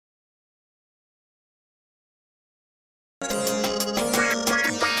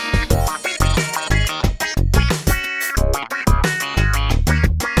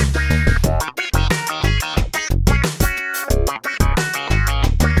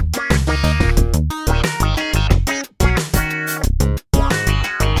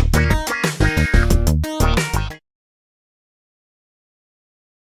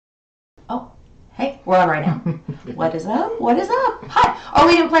we're on right now. What is up? What is up? Hi. Oh,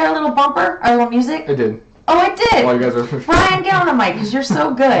 we didn't play our little bumper, our little music? I did. Oh, I did. While you guys are... Brian, get on the mic because you're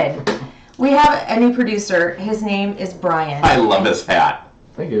so good. We have a new producer. His name is Brian. I love his hat.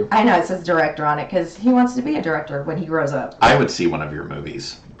 Thank you. I know it says director on it because he wants to be a director when he grows up. I would see one of your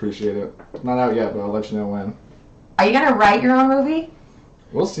movies. Appreciate it. Not out yet, but I'll let you know when. Are you going to write your own movie?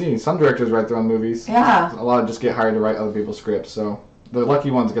 We'll see. Some directors write their own movies. Yeah. A lot just get hired to write other people's scripts, so the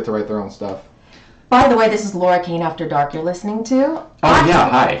lucky ones get to write their own stuff. By the way, this is Laura Kane After Dark you're listening to.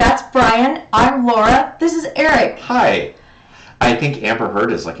 Hi. That's Brian. I'm Laura. This is Eric. Hi. I think Amber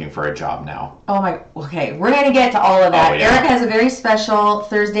Heard is looking for a job now. Oh my, okay, we're going to get to all of that. Oh, yeah. Eric has a very special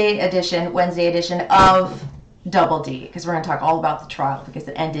Thursday edition, Wednesday edition of Double D, because we're going to talk all about the trial, because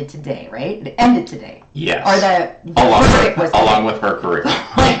it ended today, right? It ended today. Yes. Or the verdict was today. Along with her career.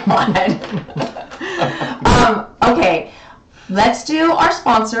 Oh my God. Okay, let's do our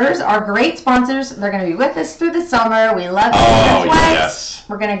sponsors, our great sponsors. They're going to be with us through the summer. We love seeing them twice. Yes.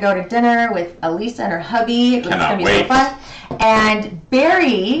 We're going to go to dinner with Elisa and her hubby. It's Cannot going to be wait. so fun. And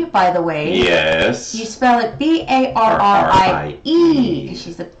Barry, by the way. Yes. You spell it B-A-R-R-I-E.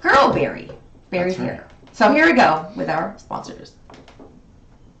 She's a girl Barry. Barry's That's right. here. So here we go with our sponsors.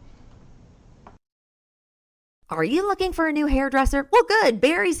 Are you looking for a new hairdresser? Well, good.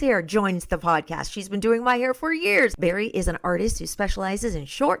 Barry's here joins the podcast. She's been doing my hair for years. Barry is an artist who specializes in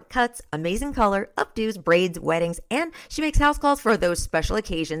short cuts, amazing color, updos, braids, weddings, and she makes house calls for those special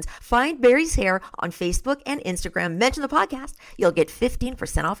occasions. Find Barry's Hair on Facebook and Instagram. Mention the podcast. You'll get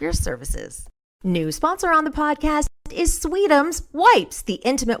 15% off your services. New sponsor on the podcast is Sweetums Wipes, the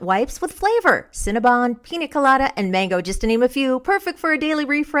intimate wipes with flavor. Cinnabon, pina colada, and mango, just to name a few. Perfect for a daily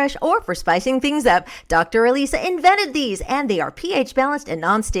refresh or for spicing things up. Dr. Elisa invented these, and they are pH balanced and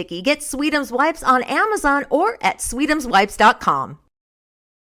non-sticky. Get Sweetums Wipes on Amazon or at sweetumswipes.com.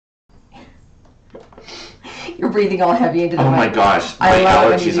 You're breathing all heavy into the mic. Oh my gosh. My I love it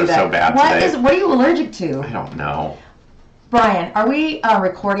when you allergies do are that. so bad What today. What are you allergic to? I don't know. Brian, are we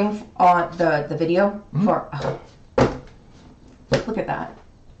recording on the video for? Look at that.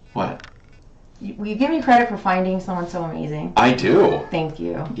 What? Will you give me credit for finding someone so amazing? I do. Thank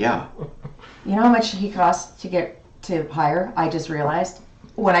you. Yeah. You know how much he costs to get to hire? I just realized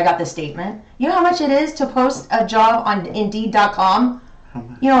when I got the statement. You know how much it is to post a job on Indeed.com? How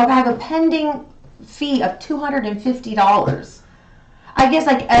much? You know, I have a pending fee of $250. I guess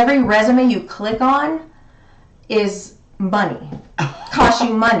like every resume you click on is money. Costs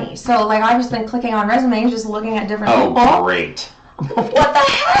you money. So like I've just been clicking on resumes, just looking at different people. Oh, great. What the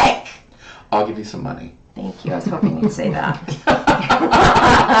heck? I'll give you some money. Thank you. I was hoping you'd say that.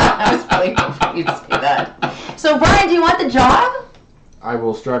 I was really hoping you'd say that. So Brian, do you want the job? I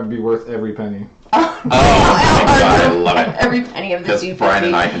will strive to be worth every penny. Oh my God, I love it. Every penny of the Because $250. Brian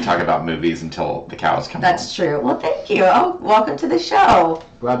and I can talk about movies until the cows come home. That's true. Well, thank you. Oh, welcome to the show.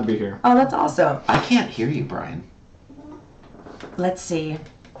 Glad to be here. Oh, that's awesome. I can't hear you, Brian. Let's see.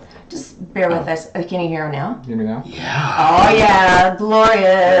 Just bear with us. Can you hear him now? Hear me now? Yeah. Oh, yeah. Glorious.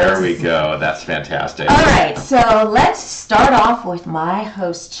 There we go. That's fantastic. All right. So let's start off with my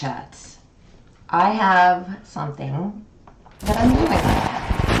host chats. I have something that I'm doing.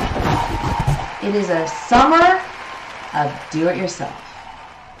 It is a summer of do-it-yourself.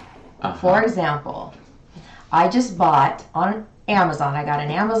 For example, I just bought on Amazon, I got an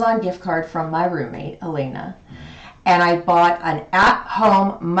Amazon gift card from my roommate, Elena, and I bought an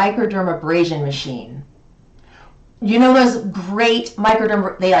at-home microdermabrasion machine. You know those great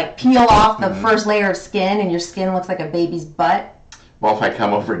they like peel off the first layer of skin and your skin looks like a baby's butt? Well, if I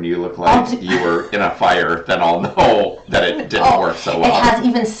come over and you look like you were in a fire, then I'll know that it didn't work so well. It has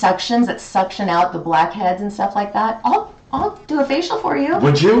even suctions that suction out the blackheads and stuff like that. I'll do a facial for you.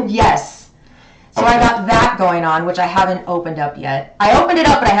 Would you? Yes. So Okay. I got that going on, which I haven't opened up yet. I opened it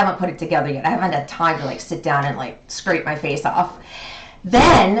up, but I haven't put it together yet. I haven't had time to like sit down and like scrape my face off.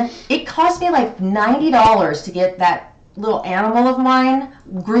 Then it cost me like $90 to get that little animal of mine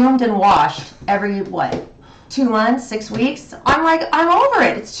groomed and washed every 2 months, 6 weeks. I'm like, I'm over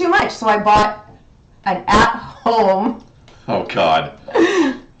it. It's too much. So I bought an at-home Oh, God.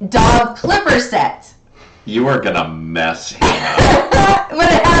 dog clipper set. You are going to mess him up.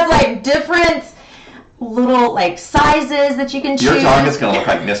 But it has like different little like sizes that you can choose. Your dog is going to look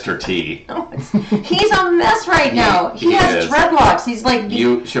like Mr. T. He's a mess right now. He has is. dreadlocks. He's like,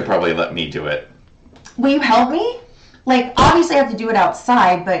 You should probably let me do it. will you help me? Like, obviously I have to do it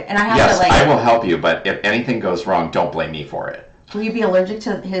outside, and I have Yes, to like, I will help you, but if anything goes wrong, don't blame me for it. will you be allergic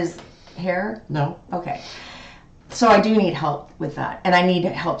to his hair? No. Okay. So I do need help with that, and I need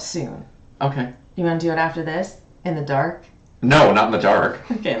help soon. Okay. You want to do it after this? In the dark? No, not in the dark.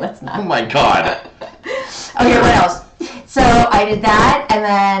 Okay, let's Oh not. my God. Okay, what else? So I did that, and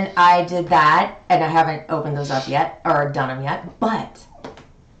then I did that, and I haven't opened those up yet, or done them yet, but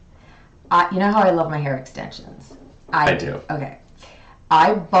you know how I love my hair extensions? I do. Okay.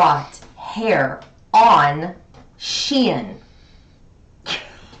 I bought hair on Shein.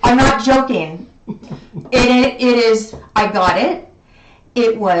 I'm not joking. It is, I got it.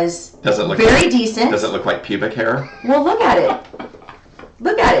 It was very decent. Does it look like pubic hair? Well, look at it.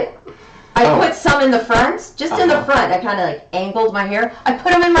 Look at it. I put some in the front, just in the front. I kind of like angled my hair. I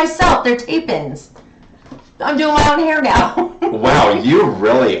put them in myself. They're tape-ins. I'm doing my own hair now. Wow, you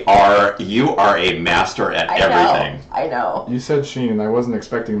really are. You are a master at everything. I know. You said Shein. I wasn't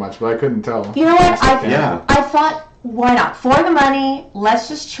expecting much, but I couldn't tell. You know what? Yeah. I thought, why not? For the money, let's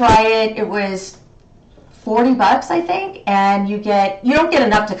just try it. It was $40, I think, and you don't get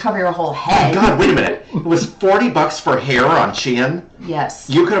enough to cover your whole head. God, wait a minute. It was $40 for hair on Shein? Yes.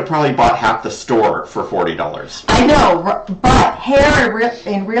 You could have probably bought half the store for $40. I know, but hair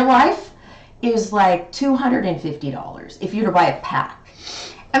in real life is like $250 if you were to buy a pack.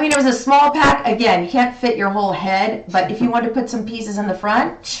 I mean, it was a small pack. Again, you can't fit your whole head, but if you want to put some pieces in the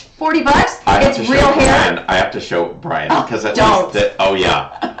front, $40. It's real hair. Brian, I have to show Brian because don't.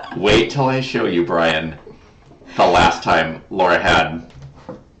 Yeah. Wait till I show you, Brian. The last time Laura had.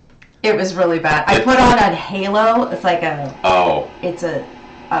 It was really bad. I put on a halo. It's like it's a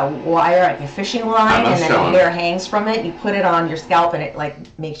wire, like a fishing line, and then the hair hangs from it. You put it on your scalp, and it like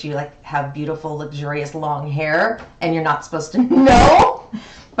makes you like have beautiful, luxurious long hair, and you're not supposed to know.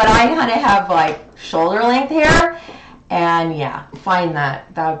 But I kind of have like shoulder length hair, and yeah, find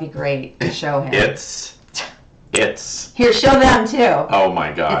that would be great to show him. It's here, show them too. Oh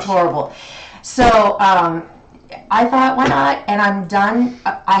my gosh, it's horrible. So I thought, why not? And I'm done.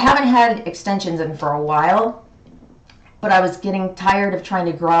 I haven't had extensions in for a while, but I was getting tired of trying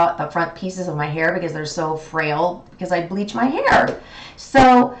to grow out the front pieces of my hair because they're so frail because I bleach my hair.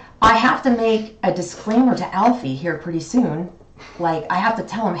 So I have to make a disclaimer to Alfie here pretty soon. Like, I have to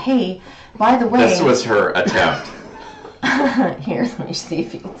tell him, hey, by the way... This was her attempt. Here, let me see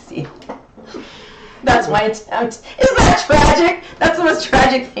if you can see. That's my attempt. Isn't that tragic? That's the most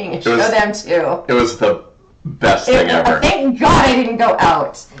tragic thing. Show them too. It was the best thing ever. Thank God I didn't go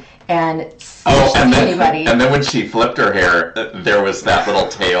out and see anybody. And then when she flipped her hair, there was that little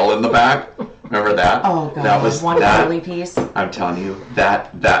tail in the back. Remember that? Oh God, that was one curly piece. I'm telling you,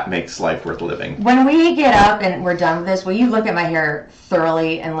 that makes life worth living. When we get up and we're done with this, will you look at my hair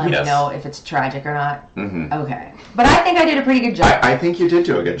thoroughly and let me know if it's tragic or not? Mm-hmm. Okay. But I think I did a pretty good job. I think you did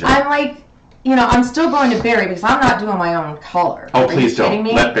do a good job. I'm like, I'm still going to Barry because I'm not doing my own color. Oh, please don't.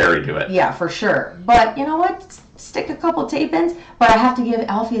 Let Barry do it. Yeah, for sure. But you know what? Stick a couple tape-ins. But I have to give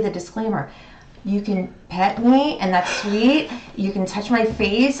Alfie the disclaimer. You can pet me, and that's sweet. You can touch my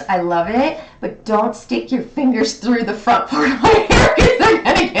face. I love it. But don't stick your fingers through the front part of my hair because they're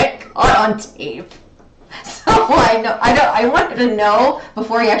going to get caught on tape. So I wanted to know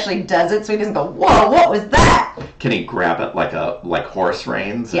before he actually does it so he doesn't go, whoa, what was that? Can he grab it like horse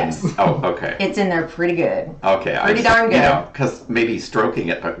reins? Yes. Oh, okay. It's in there pretty good. Okay. Pretty darn good. Because maybe stroking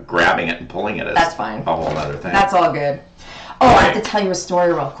it, but grabbing it and pulling it is that's fine. A whole other thing. That's all good. Oh, I have to tell you a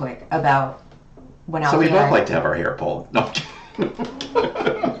story real quick about when So we both like to have our hair pulled. No.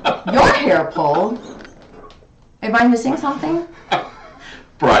 Your hair pulled? Am I missing something?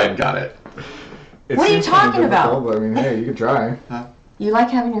 Brian got it. What are you talking about? But I mean, hey, you could try. Huh? You like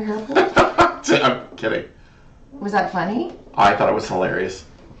having your hair pulled? I'm kidding. Was that funny? I thought it was hilarious.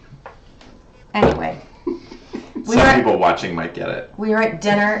 Anyway. Some people watching might get it. We were at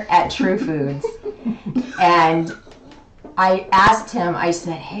dinner at True Foods, and I asked him, I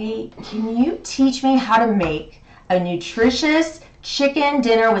said, hey, can you teach me how to make a nutritious chicken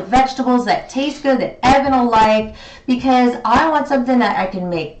dinner with vegetables that taste good, that Evan will like, because I want something that I can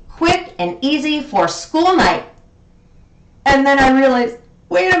make quick and easy for school night. And then I realized,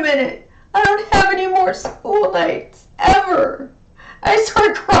 wait a minute, I don't have any more school nights, ever. I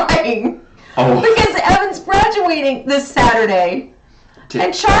started crying. Oh. Because Evan's graduating this Saturday.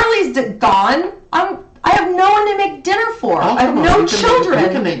 And Charlie's gone. I have no one to make dinner for. I have no children. You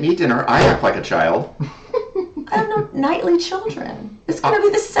can make me dinner. I act like a child. I have no nightly children. It's going to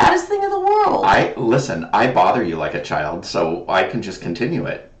be the saddest thing in the world. Listen, I bother you like a child, so I can just continue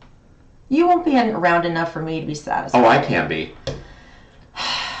it. You won't be around enough for me to be satisfied. Oh, I can be.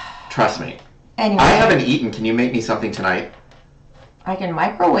 Trust me. Anyway. I haven't eaten. Can you make me something tonight? I can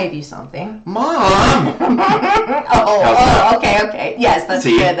microwave you something. Mom! Okay. Yes, that's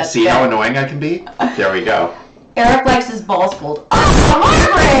good. See how annoying I can be? There we go. Eric likes his balls pulled. Oh,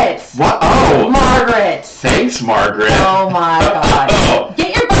 Margaret! What? Oh! Margaret! Thanks, Margaret. Oh, my God.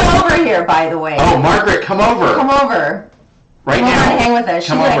 Get your butt come over here, by the way. Oh, Margaret, come over. Come over. Right Come over now. and hang with us. She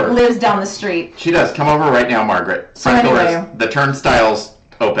Come like over. lives down the street. She does. Come over right now, Margaret. So Front anyway. doors. The turnstile's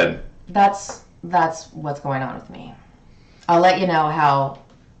open. That's what's going on with me. I'll let you know how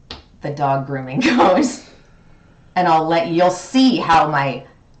the dog grooming goes, and you'll see how my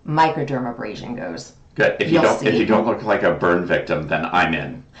microdermabrasion goes. Good. If You'll if see. you don't look like a burn victim, then I'm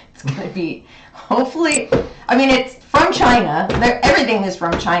in. It's gonna be hopefully. I mean, it's from China. Everything is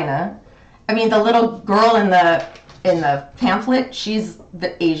from China. I mean, the little girl in the pamphlet, she's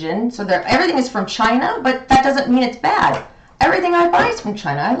the Asian, so everything is from China. But that doesn't mean it's bad. Everything I buy is from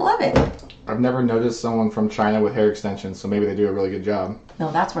China. I love it. I've never noticed someone from China with hair extensions, so maybe they do a really good job.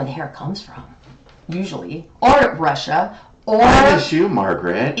 No, that's where the hair comes from, usually, or Russia, or I miss you,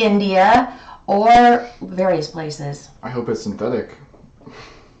 Margaret. India, or various places. I hope it's synthetic.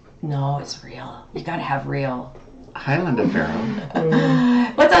 No, it's real. You gotta have real. Highland Affair.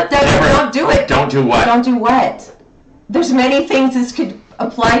 What's up, Deborah? Don't do it. Don't do what? Don't do what? There's many things this could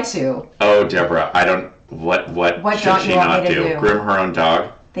apply to. Oh, Deborah, I don't. What should don't she you want not me to do? do? Groom her own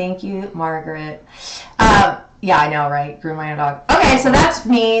dog? Thank you, Margaret. Yeah, I know, right? Groom my own dog. Okay, so that's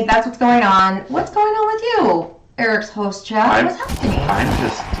me. That's what's going on. What's going on with you, Eric's host chat? What's happening? I'm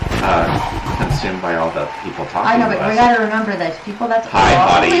just consumed by all the people talking I know, to but us. we gotta remember that people that's Hi,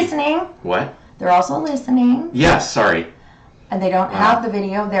 also buddy. listening. What? They're also listening, Yes, sorry. and they don't Wow. have the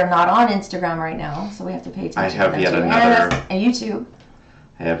video. They're not on Instagram right now, so we have to pay attention. I have to them yet too. another- and YouTube.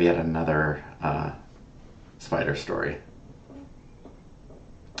 I have yet another spider story.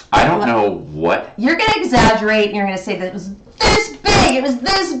 I don't know what. You're gonna exaggerate, and you're gonna say that it was this big. It was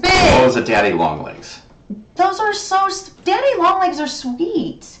this big. Oh, it was a daddy long legs. Those are Daddy Longlegs are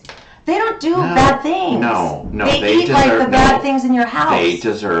sweet. They don't do bad things. No, They eat like the bad things in your house. They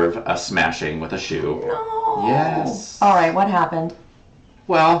deserve a smashing with a shoe. No. Yes. All right, what happened?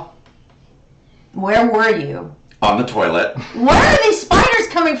 Well, Where were you? on the toilet. Where are these spiders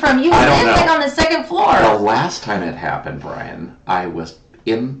coming from? You I don't live know. like on the second floor. The last time it happened, Brian, I was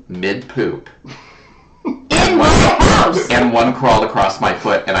in mid-poop. In my house. And one crawled across my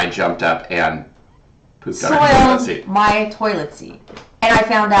foot, and I jumped up and pooped on her toilet Soiled seat. my toilet seat. And I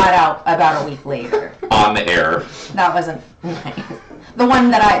found that out about a week later. On the air. That wasn't nice. The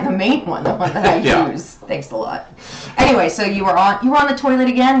main one, the one that I Yeah. use. Thanks a lot. Anyway, so you were on the toilet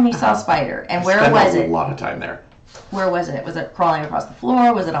again and you saw a spider. And where Spent was a it? lot of time there. Where was it? Was it crawling across the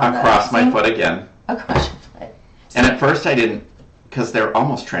floor? Was it on Across my sink? foot again. Across your foot. And at first I didn't, because they're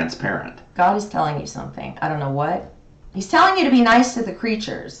almost transparent. God is telling you something. I don't know what. He's telling you to be nice to the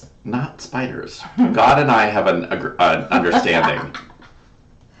creatures. Not spiders. God and I have an understanding.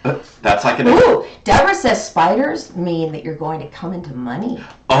 That's like an... Ooh, Deborah says spiders mean that you're going to come into money.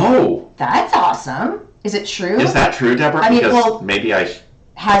 Oh! That's awesome. Is it true? Is that true, Deborah? I mean, because well- maybe I...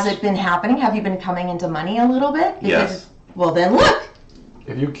 Has it been happening? Have you been coming into money a little bit? Yes. Well, then look.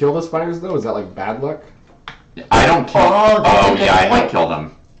 If you kill the spiders, though, is that like bad luck? I don't kill... Oh, that's a good yeah, I point. have killed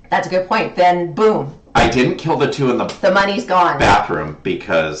them. That's a good point. Then, boom, I didn't kill the two in the the money's gone. bathroom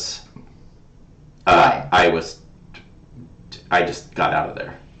because Why? I just got out of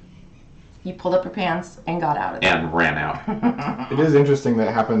there You pulled up your pants and got out of there. and ran out. It is interesting that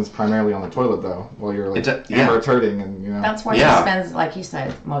it happens primarily on the toilet, though, while you're like Yeah. turning and, That's where Yeah. he spends, like you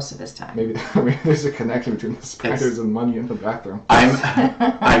said, most of his time. maybe there's a connection between the spiders and money in the bathroom.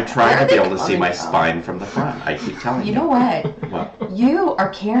 I'm trying Where to are be they able to see my coming from? spine from the front. I keep telling you. You know what? What? You are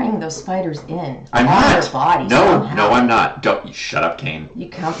carrying those spiders in I'm on not. your body. No, somehow. no, I'm not. Don't you shut up, Kane. You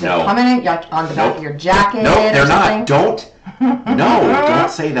come, No. they're coming in on the back Nope. of your jacket. No, or they're something. not. Don't. No, don't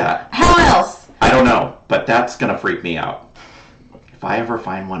say that. How else? I don't know, but that's gonna freak me out. If I ever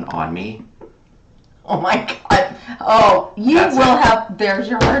find one on me, Oh my God! Oh, you That's will it. have. There's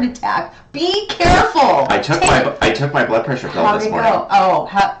your heart attack. Be careful. I took my blood pressure pill How'd this it morning. go?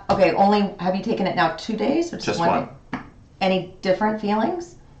 Oh, okay. Only have you taken it now 2 days or Just one? one. Day? Any different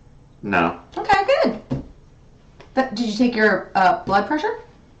feelings? No, Okay, good. Did you take your blood pressure?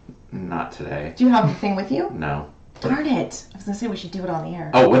 not today. Do you have the thing with you? No. Darn it! I was gonna say we should do it on the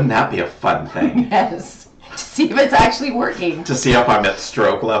air. Oh, wouldn't that be a fun thing? Yes. To see if it's actually working. To see if I'm at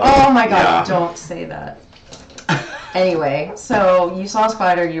stroke level. Oh my God! Yeah. Don't say that. Anyway, so you saw a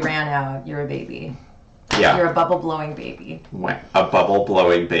spider, you ran out. You're a baby. Yeah. You're a bubble blowing baby. A bubble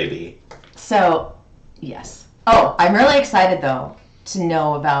blowing baby. So, yes. Oh, I'm really excited though to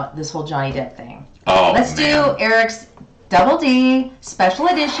know about this whole Johnny Depp thing. Oh, Let's man. do Eric's Double D Special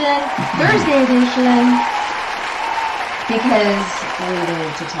Edition, Thursday edition, because we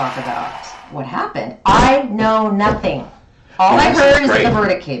need to talk about what happened. I know nothing. All I this heard is is that the great.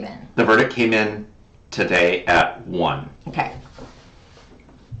 verdict came in. The verdict came in today at 1. Okay.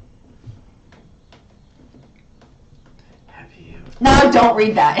 No, don't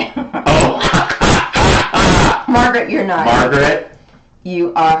read that. Oh. Margaret, you're naughty. Margaret?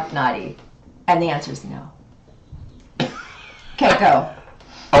 You are naughty. And the answer is no. Okay, go.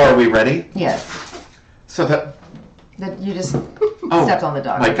 Oh, are we ready? Yes. So that... You just stepped on the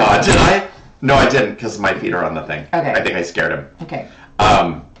dog. My God, did I? No, I didn't, because my feet are on the thing. Okay. I think I scared him. Okay.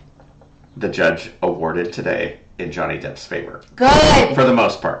 The judge awarded today in Johnny Depp's favor. Good. For the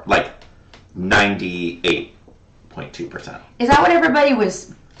most part. Like 98.2%. Is that what everybody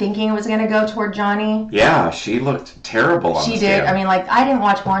was thinking was going to go toward Johnny? Yeah, she looked terrible on the She stand. did. I mean, like, I didn't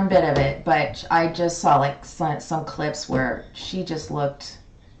watch one bit of it, but I just saw, like, some clips where she just looked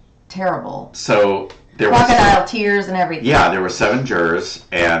terrible. So there Crocodile tears and everything. Yeah, there were 7 jurors,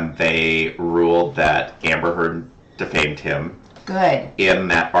 and they ruled that Amber Heard defamed him. Good. In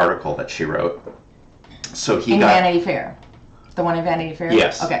that article that she wrote. So he in got... Vanity Fair. The one in Vanity Fair?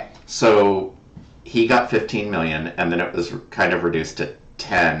 Yes. Okay. So he got $15 million, and then it was kind of reduced to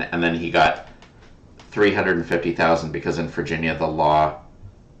 10, and then he got $350,000 because in Virginia the law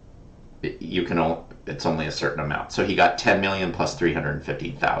it's only a certain amount. So he got $10 million plus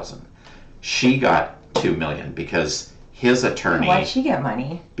 $350,000. She got $2 million because his attorney. Why'd she get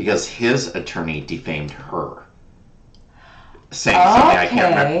money? Because his attorney defamed her, saying something I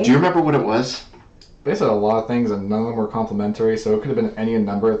can't remember. Do you remember what it was? They said a lot of things, and none of them were complimentary, so it could have been any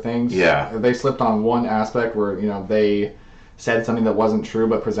number of things. Yeah. They slipped on one aspect where, they said something that wasn't true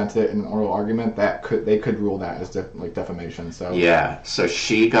but presented it in an oral argument. They could rule that as defamation. So yeah. So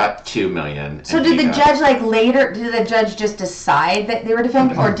she got $2 million. So did the judge did the judge just decide that they were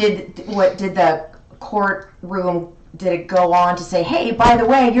defamed, or did the courtroom, did it go on to say, hey, by the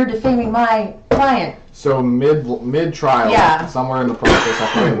way, you're defaming my client? So mid-trial, Yeah. somewhere in the process, I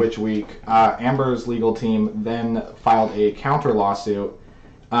forget which week, Amber's legal team then filed a counter lawsuit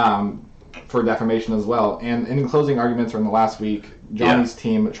for defamation as well. And in closing arguments from the last week, Johnny's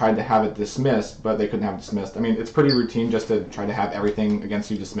team tried to have it dismissed, but they couldn't have it dismissed. I mean, it's pretty routine just to try to have everything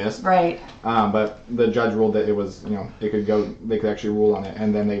against you dismissed. Right. But the judge ruled that it was, they could actually rule on it,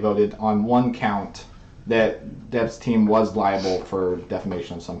 and then they voted on one count that Depp's team was liable for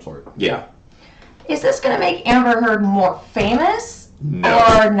defamation of some sort. Yeah. Is this going to make Amber Heard more famous? No.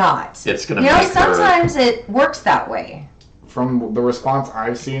 Or not? It's going to make her... sometimes it works that way. From the response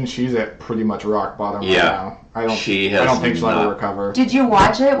I've seen, she's at pretty much rock bottom right now. I don't think she'll ever recover. Did you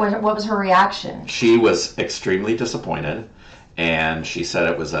watch it? What was her reaction? She was extremely disappointed, and she said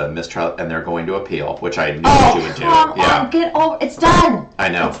it was a mistrial, and they're going to appeal, which I knew she would do. Come on, get over. It's done. I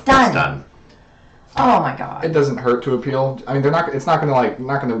know. It's done. It's done. Oh my God. It doesn't hurt to appeal. I mean, it's not going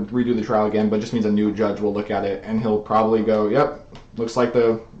to redo the trial again, but it just means a new judge will look at it and he'll probably go, "Yep, looks like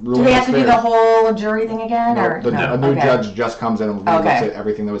the ruling." Do we have to do the whole jury thing again, no, or a new judge just comes in and looks at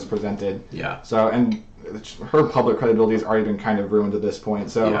everything that was presented. Yeah. So, and her public credibility has already been kind of ruined at this point.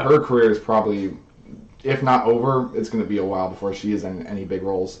 So her career is probably, if not over, it's going to be a while before she is in any big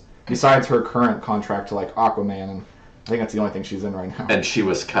roles. Besides her current contract to like Aquaman, and I think that's the only thing she's in right now. And she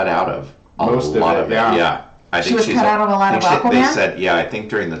was cut out of most lot of it. Yeah. I think she was cut out of a lot of Aquaman? They said, I think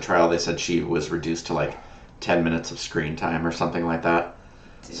during the trial they said she was reduced to like 10 minutes of screen time or something like that.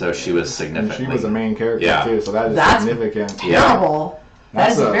 So she was significant. And she was a main character too, so that's significant. Terrible. Yeah.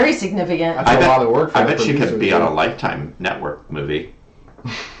 That is very significant. That's a lot of work for I bet she could be on a Lifetime Network movie.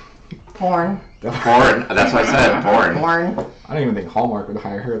 Porn. That's what I said. Porn. I don't even think Hallmark would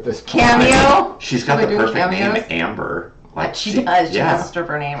hire her at this point. Cameo. She's got the perfect name, Amber. Like she does. She has a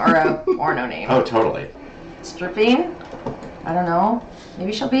stripper name or a porno name. Oh, totally. Stripping? I don't know.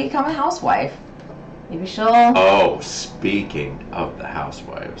 Maybe she'll become a housewife. Maybe she'll... Oh, speaking of the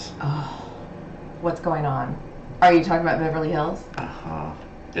Housewives. Oh, what's going on? Are you talking about Beverly Hills? Uh-huh.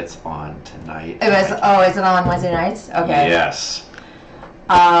 It's on tonight. Is it on Wednesday nights? Okay. Yes.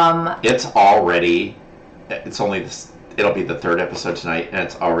 It's already... It'll be the 3rd episode tonight, and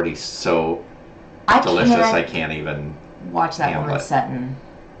it's already so delicious I can't even... watch that woman Sutton.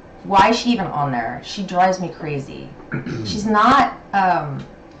 Why is she even on there? She drives me crazy. She's not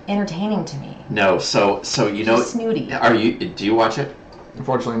entertaining to me. No, so you know, she's snooty. Do you watch it?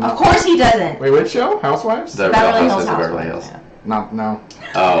 Unfortunately not. Of course he doesn't. Wait, which show? Housewives? The Beverly Hills Beverly Hills. Yeah. No.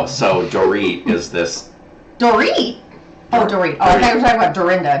 Oh, so Dorit is this... Dorit? Oh, Dorit. Oh, I thought you were talking about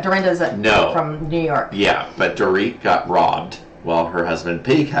Dorinda. Dorinda's from New York. Yeah, but Dorit got robbed while her husband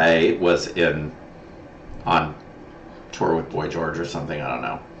PK was on tour with Boy George or something, I don't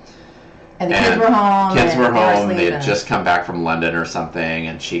know. And the kids were home. They had just come back from London or something,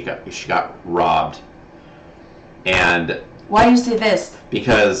 and she got robbed. And why do you say this?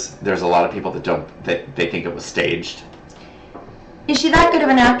 Because there's a lot of people that they think it was staged. Is she that good of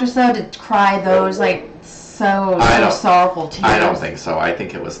an actress though to cry those like so sorrowful tears. I don't think so. I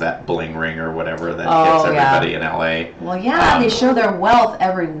think it was that bling ring or whatever that hits everybody in LA. Well, yeah, they show their wealth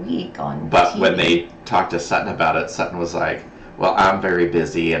every week on But TV. when they talked to Sutton about it, Sutton was like, well, I'm very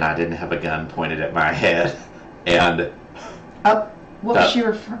busy and I didn't have a gun pointed at my head. And what was she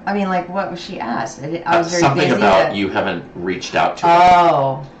what was she asked? I was very something busy. About you haven't reached out to her.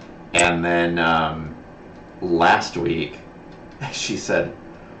 Oh. And then last week, she said,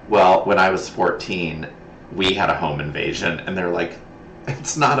 well, when I was 14, we had a home invasion. And they're like,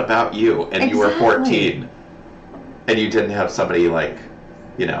 it's not about you. And you were 14. And you didn't have somebody,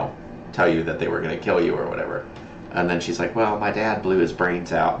 tell you that they were going to kill you or whatever. And then she's like, well, my dad blew his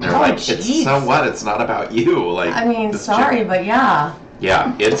brains out. And they're like, so what? It's not about you. Sorry, but yeah.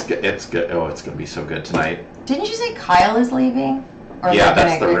 Yeah, it's good. Oh, it's going to be so good tonight. Didn't you say Kyle is leaving? Or yeah,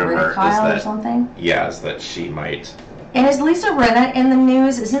 that's the rumor. Kyle or something? Yeah, is that she might. And is Lisa Rinna in the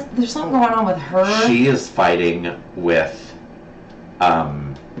news? There's something going on with her? She is fighting with,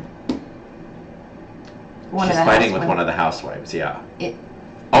 one of the housewives, yeah.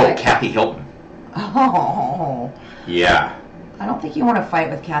 Kathy Hilton. Oh. Yeah. I don't think you want to fight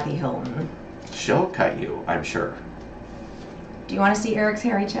with Kathy Hilton. She'll cut you, I'm sure. Do you want to see Eric's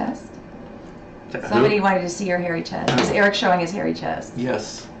hairy chest? Somebody wanted to see your hairy chest. Is Eric showing his hairy chest?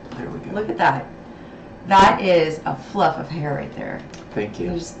 Yes. There we go. Look at that. That is a fluff of hair right there. Thank you.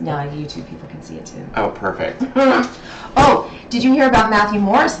 YouTube people can see it too. Oh, perfect. Oh, did you hear about Matthew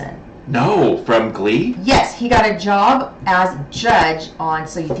Morrison? No, from Glee? Yes, he got a job as a judge on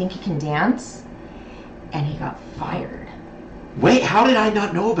So You Think You Can Dance, and he got fired. Wait, how did I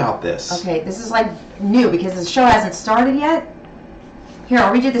not know about this? Okay, this is new because the show hasn't started yet. Here,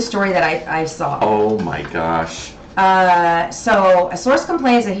 I'll read you the story that I saw. Oh my gosh. So a source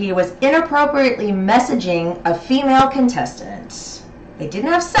complains that he was inappropriately messaging a female contestant. They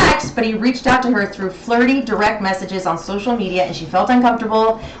didn't have sex, but he reached out to her through flirty, direct messages on social media, and she felt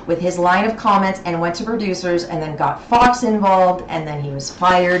uncomfortable with his line of comments and went to producers and then got Fox involved, and then he was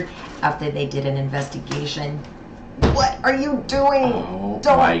fired after they did an investigation. What are you doing? Oh,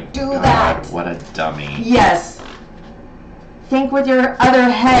 Don't do that. What a dummy. Yes. Think with your other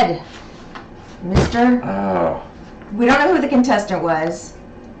head, mister. Oh. We don't know who the contestant was.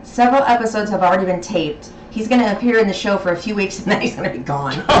 Several episodes have already been taped. He's going to appear in the show for a few weeks and then he's going to be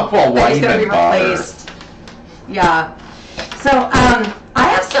gone. Oh, well, why he's going to be replaced. Yeah. So, I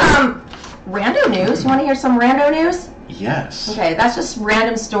have some rando news. You want to hear some rando news? Yes. Okay, that's just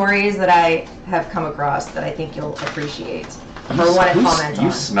random stories that I have come across that I think you'll appreciate or want to comment on.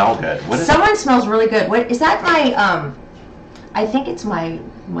 You smell good. Someone smells really good. What is that? My I think it's my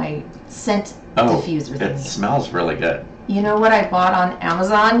scent diffuser thing. It smells really good. You know what I bought on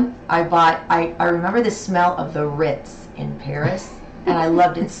Amazon? I remember the smell of the Ritz in Paris, and I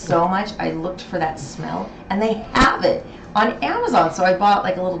loved it so much. I looked for that smell, and they have it on Amazon. So I bought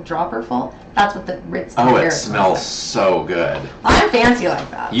a little dropper full. That's what the Ritz in Paris smells so good. I'm fancy like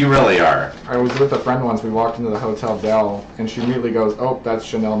that. You really are. I was with a friend once. We walked into the Hotel Del, and she immediately goes, "Oh, that's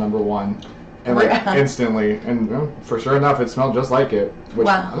Chanel #1." And instantly, and for sure enough, it smelled just like it. Which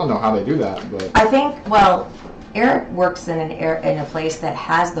I don't know how they do that, but I think Eric works in a place that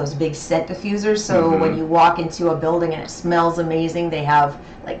has those big scent diffusers. So when you walk into a building and it smells amazing, they have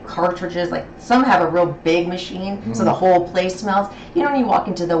cartridges. Some have a real big machine, so the whole place smells. You know, when you walk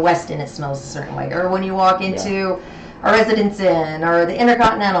into the Westin, it smells a certain way, or when you walk into a Residence Inn or the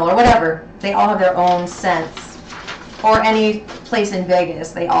Intercontinental or whatever, they all have their own scents. Or any place in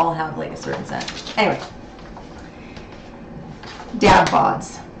Vegas, they all have a certain scent. Anyway, dad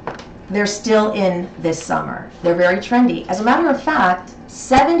bods. They're still in this summer. They're very trendy. As a matter of fact,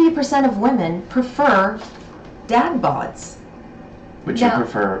 70% of women prefer dad bods. Would you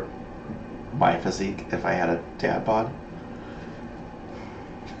prefer my physique if I had a dad bod?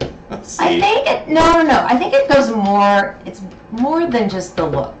 Let's see. I think no. I think it goes more. It's more than just the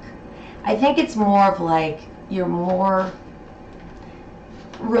look. I think it's more of you're more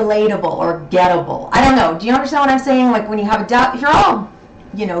relatable or gettable. I don't know. Do you understand what I'm saying? When you have a dad, if you're all,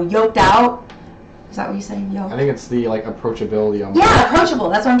 yoked out. Is that what you say? Yoked? I think it's the approachability. Approachable.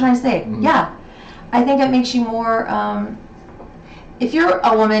 That's what I'm trying to say. Mm-hmm. Yeah, I think it makes you more. If you're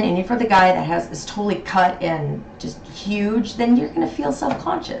a woman and you're for the guy that is totally cut and just huge, then you're gonna feel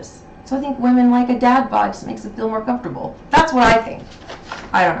self-conscious. So I think women like a dad bod just makes it feel more comfortable. That's what I think.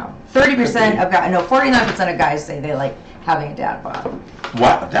 I don't know. 30% of guys, 49% of guys say they like having a dad bod.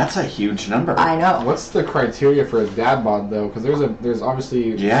 Wow, that's a huge number. I know. What's the criteria for a dad bod though? Because there's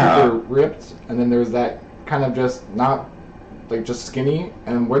obviously super ripped, and then there's that kind of just not just skinny.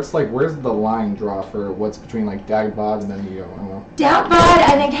 And where's the line draw for what's between dad bod and then I don't know. Dad bod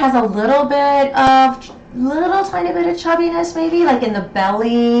I think has a little bit of little tiny bit of chubbiness, maybe like in the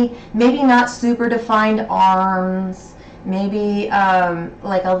belly, maybe not super defined arms, maybe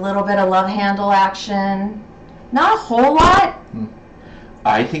like a little bit of love handle action. Not a whole lot.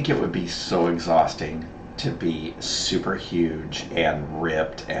 I think it would be so exhausting to be super huge and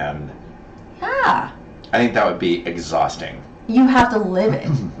ripped, and Yeah. I think that would be exhausting. You have to live it.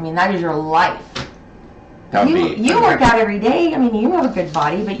 I mean, that is your life. That would be. You work out every day. I mean, you have a good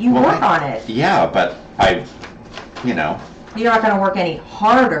body, but you work on it. Yeah, but you know. You're not going to work any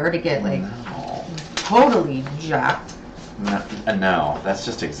harder to get like totally jacked. No, that's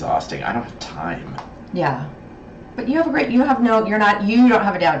just exhausting. I don't have time. Yeah. But you don't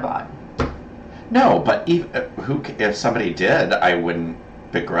have a dad bod. No, but if somebody did, I wouldn't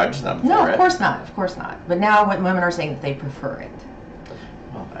begrudge them for it. No, of course not. But now what women are saying that they prefer it.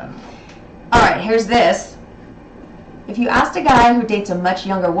 Well then. All right, here's this. If you asked a guy who dates a much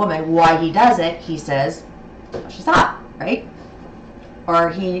younger woman why he does it, he says, well, she's hot, right? Or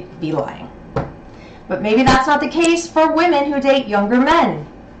he'd be lying. But maybe that's not the case for women who date younger men.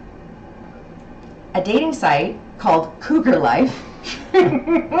 A dating site called Cougar Life.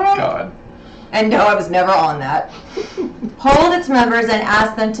 God. And no, I was never on that. Polled its members and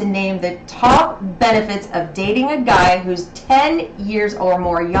asked them to name the top benefits of dating a guy who's 10 years or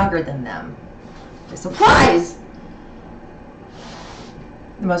more younger than them. This applies.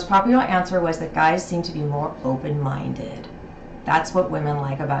 The most popular answer was that guys seem to be more open-minded. That's what women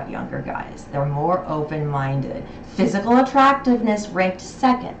like about younger guys. They're more open-minded. Physical attractiveness ranked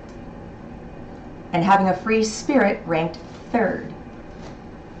second. And having a free spirit ranked third.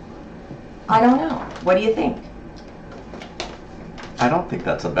 I don't know. What do you think? I don't think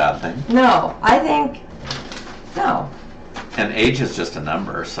that's a bad thing. No, I think no. And age is just a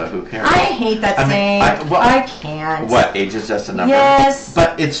number, so who cares? I hate that saying. I can't. What? Age is just a number? Yes.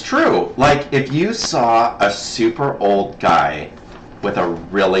 But it's true. Like, if you saw a super old guy with a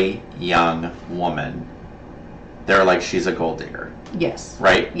really young woman, they're like, she's a gold digger. Yes.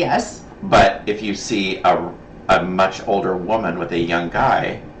 Right? Yes. But if you see a much older woman with a young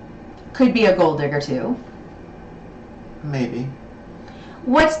guy... Could be a gold digger, too. Maybe.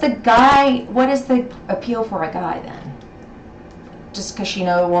 What is the appeal for a guy, then? Just because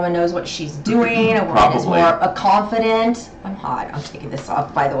a woman knows what she's doing, a woman is more confident. I'm hot. I'm taking this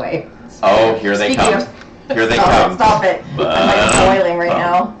off, by the way. Oh, here they come. Here they come. Stop it. I'm like boiling right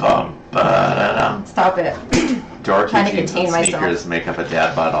now. Stop it. Dorky trying to jeans contain and sneakers myself. make up a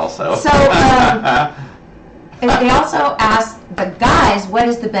dad bod also. So, they also asked the guys, what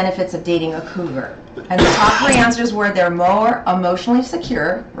is the benefits of dating a cougar? And the top three answers were they're more emotionally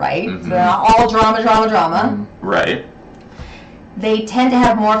secure, right? Mm-hmm. So they're not all drama. Right. They tend to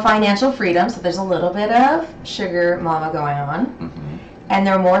have more financial freedom, so there's a little bit of sugar mama going on. Mm-hmm. And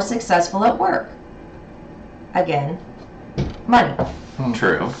they're more successful at work. Again, money.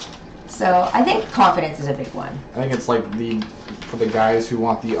 True. So I think confidence is a big one. I think it's like for the guys who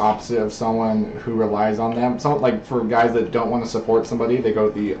want the opposite of someone who relies on them. Like for guys that don't want to support somebody, they go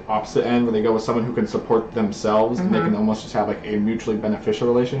the opposite end where they go with someone who can support themselves, and they can almost just have like a mutually beneficial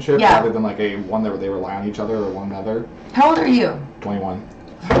relationship rather than like a one where they rely on each other or one another. How old are you? 21.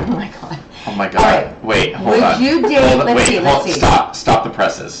 Oh my god. Oh my god. Right. Wait, hold on. Would you date? Let's see. Stop the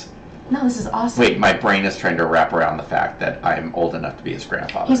presses. No, this is awesome. Wait, my brain is trying to wrap around the fact that I'm old enough to be his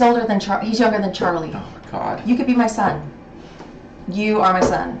grandfather. He's older than He's younger than Charlie. Oh god. You could be my son. You are my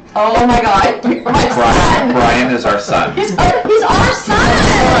son. Oh my god. You're my son. Brian is our son. He's our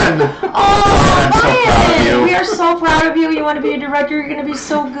son. Oh, I'm so proud of you. We are so proud of you. You want to be a director? You're going to be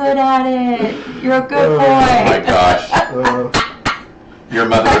so good at it. You're a good boy. Oh my gosh. Your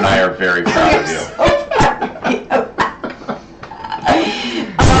mother and I are very proud of you. So proud of you.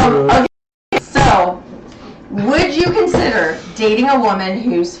 Okay, so would you consider dating a woman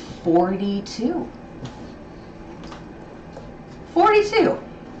who's 42? 42.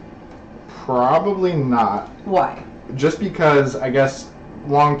 Probably not. Why? Just because I guess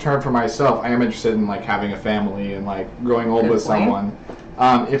long term for myself, I am interested in like having a family and like growing old with someone.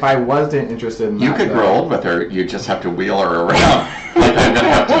 If I wasn't interested in that, you could grow old with her. You just have to wheel her around like I'm gonna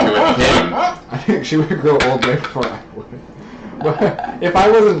have to do with King. I think she would grow old before I would. But if I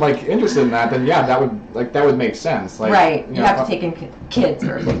wasn't like interested in that, then yeah, that would make sense. Like, right. You have to take in kids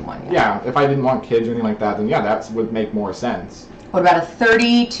or a big one. Yeah. If I didn't want kids or anything like that, then yeah, that would make more sense. What about a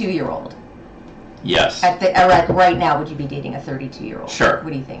 32-year-old? Yes. Right now, would you be dating a 32-year-old? Sure.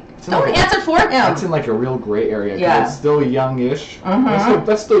 What do you think? Don't answer for him. That's in like a real gray area. Yeah. It's still youngish. Mm-hmm.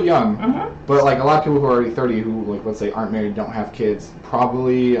 That's still young. Mm-hmm. But like a lot of people who are already 30 who like let's say aren't married, don't have kids,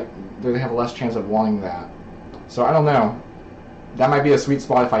 probably they have less chance of wanting that. So I don't know. that might be a sweet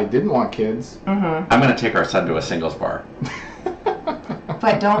spot if I didn't want kids. I'm going to take our son to a singles bar.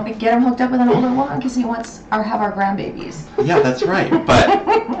 But don't get him hooked up with an older woman because he wants have our grandbabies. Yeah, that's right.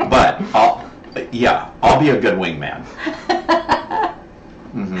 But I'll be a good wingman.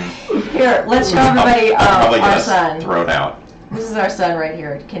 Here, let's show everybody our son. Throw it out. This is our son right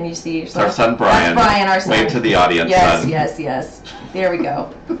here. Can you see? It's our son Brian. That's Brian, our son. Wave to the audience, yes, son. Yes. There we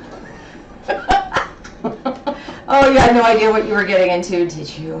go. Oh, you had no idea what you were getting into,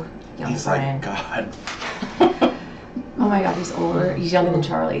 did you? Young He's Brian. like, God. Oh my God, he's older. He's younger than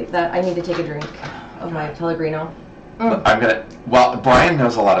Charlie. I need to take a drink of my Pellegrino. Brian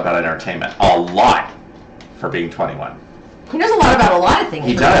knows a lot about entertainment. A lot for being 21. He knows a lot about a lot of things.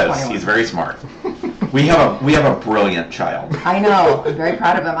 He does. He's very smart. We have a brilliant child. I know. I'm very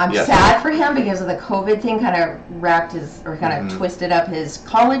proud of him. I'm Yes. sad for him because of the COVID thing kind of twisted up his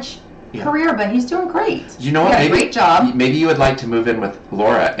college career, but he's doing great. You know he what? got a great job. Maybe you would like to move in with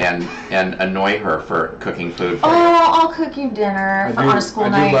Laura and annoy her for cooking food for you. I'll cook you dinner on a school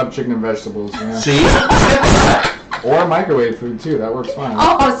night. I do love chicken and vegetables. Yeah. See? Or microwave food too. That works fine.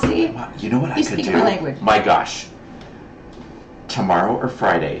 Oh, see? You know what I could do? My language. My gosh. Tomorrow or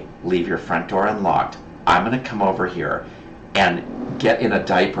Friday, leave your front door unlocked. I'm going to come over here and get in a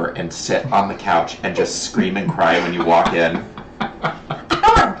diaper and sit on the couch and just scream and cry when you walk in.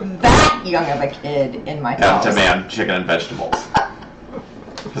 I don't want that young of a kid in my house. And demand chicken and vegetables.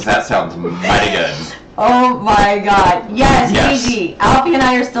 Because that sounds mighty good. Oh my God. Yes, Gigi. Alfie and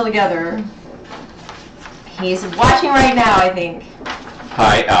I are still together. He's watching right now, I think.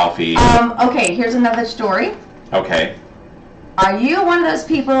 Hi, Alfie. Okay, here's another story. Okay. Are you one of those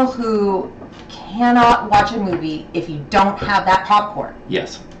people who cannot watch a movie if you don't have that popcorn?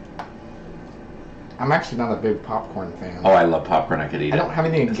 Yes. I'm actually not a big popcorn fan. Oh, I love popcorn. I could eat it. I don't have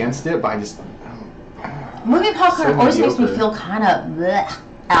anything against it, but I just... Movie popcorn So always makes me mediocre. feel kind of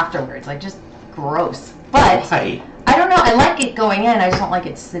afterwards, like just gross. But Why? I don't know. I like it going in. I just don't like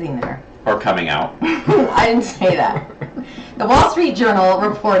it sitting there. Or coming out. I didn't say that. The Wall Street Journal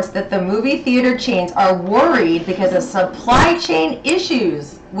reports that the movie theater chains are worried because of supply chain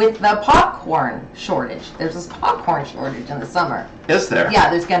issues with the popcorn shortage. There's this popcorn shortage in the summer. Is there? Yeah,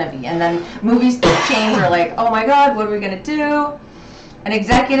 there's going to be. And then movie chains are like, oh my God, what are we going to do? An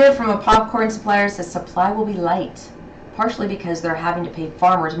executive from a popcorn supplier says supply will be light, partially because they're having to pay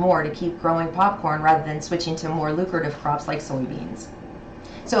farmers more to keep growing popcorn rather than switching to more lucrative crops like soybeans.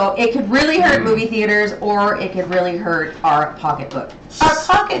 So it could really hurt movie theaters, or it could really hurt our pocketbook. Our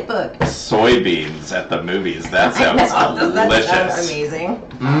pocketbook! Soybeans at the movies. That sounds That delicious. sounds amazing.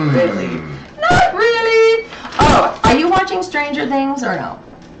 Not really. Not really! Oh, are you watching Stranger Things or no?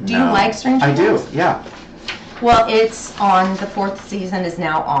 Do you like Stranger Things? I do, yeah. Well, it's on, the 4th season is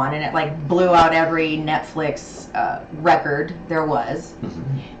now on, and it like blew out every Netflix record there was.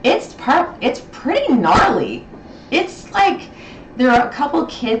 It's pretty gnarly. It's like, there are a couple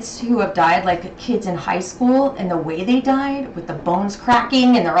kids who have died, like kids in high school, and the way they died, with the bones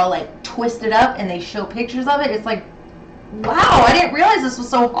cracking, and they're all like twisted up, and they show pictures of it. It's like, wow, I didn't realize this was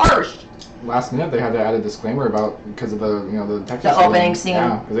so harsh. Last minute they had to add a disclaimer about because of the Texas The opening scene.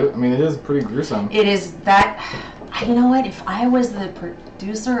 Yeah, because it is pretty gruesome. It is that. You know what? If I was the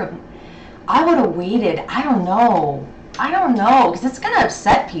producer I would have waited. I don't know, because it's gonna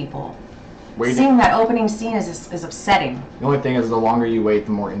upset people. Seeing that opening scene is upsetting. The only thing is, the longer you wait,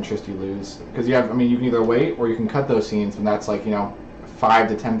 the more interest you lose. Because you can either wait or you can cut those scenes, and that's like $5,000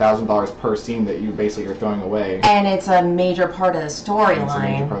 to $10,000 per scene that you basically are throwing away. And it's a major part of the It's a major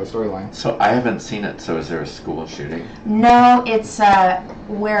storyline. part of the storyline. So I haven't seen it, so is there a school shooting? No, it's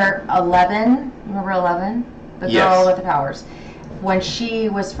where 11. Remember 11, the girl with the powers. When she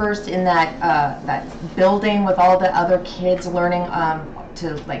was first in that building with all the other kids learning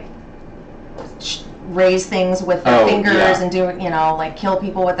to like raise things with their fingers and do like kill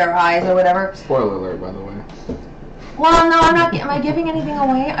people with their eyes or whatever. Spoiler alert, by the way. Well, no, I'm not. Am I giving anything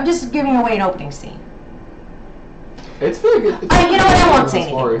away? I'm just giving away an opening scene. It's very good. You know what? I won't say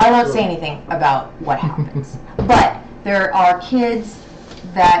anything. I won't say anything about what happens. But there are kids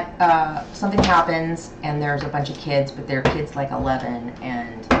that something happens, and there's a bunch of kids, but they're kids like 11,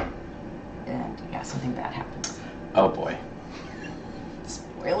 and yeah, something bad happens. Oh boy.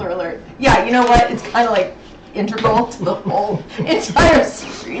 Spoiler alert. Yeah, you know what? It's kind of like integral to the whole entire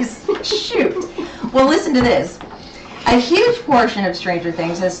series. Shoot. Well, listen to this. A huge portion of Stranger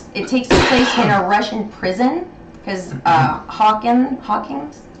Things it takes place in a Russian prison because Hopper.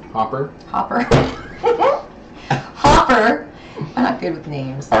 Hopper. I'm not good with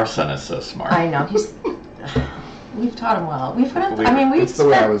names. Our son is so smart. I know. We've taught them well. We've put. It's the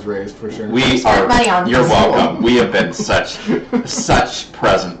way I was raised, for sure. We spent money on You're school. welcome. We have been such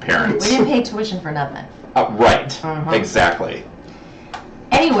present parents. We didn't pay tuition for nothing. Right. Exactly.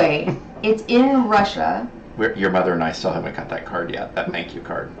 Anyway, it's in Russia. Your mother and I still haven't got that card yet. That thank you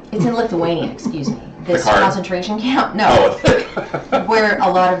card. It's in Lithuania, excuse me. This card? concentration camp. No. Oh. Where a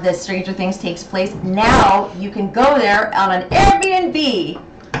lot of this Stranger Things takes place. Now you can go there on an Airbnb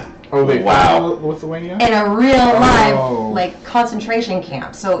Oh, they Wow. filmed Lithuania? in a real live Oh. like concentration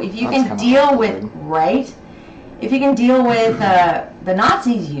camp. So if you That's can kinda deal with awkward. if you can deal with the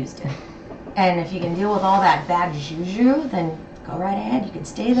Nazis used it, and if you can deal with all that bad juju, then go right ahead. You can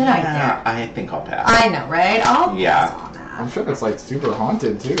stay the night there. I think I'll pass. I know, right? I'll Yeah. pass on that. I'm sure that's like super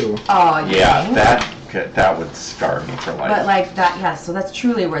haunted too. Oh, you Yeah, think? that would scar me for life. But like that, yeah. So that's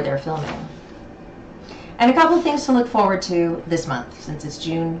truly where they're filming. And a couple of things to look forward to this month, since it's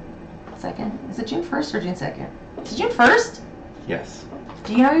June 2nd. Is it June 1st or June 2nd? Is it June 1st? Yes.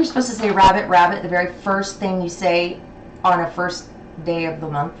 Do you know you're supposed to say rabbit, rabbit, the very first thing you say on a first day of the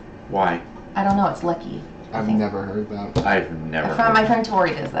month? Why? I don't know. It's lucky. I I've think. never heard that. I've never. I found my friend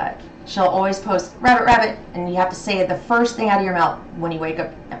Tori does that. She'll always post rabbit, rabbit, and you have to say it the first thing out of your mouth when you wake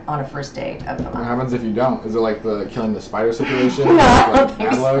up on a first day of the What month. happens if you don't? Is it like the killing the spider situation? No, I Like don't think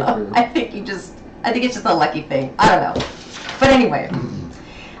bad so. luck, or- I think it's just a lucky thing. I don't know. But anyway,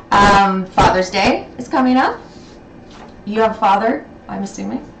 Father's Day is coming up. You have a father, I'm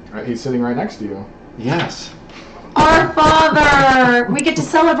assuming. Right, he's sitting right next to you. Yes. Our father! We get to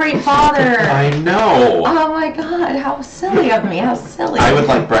celebrate father! I know. Oh my god, how silly of me, how silly. I would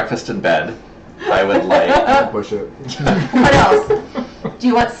like breakfast in bed. I would like. Push it. What else? Do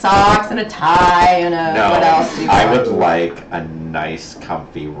you want socks and a tie and a... No. What else do you want? I would like a nice,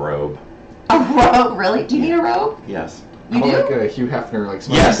 comfy robe. A robe? Really? Do you need a robe? Yes. You How do? about like a Hugh Hefner like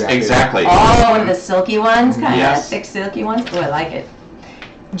smoking Yes, jacket? exactly. Oh, one of the silky ones, kind of? Yes. Thick silky ones? Oh, I like it.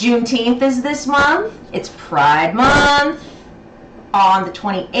 Juneteenth is this month. It's Pride Month on the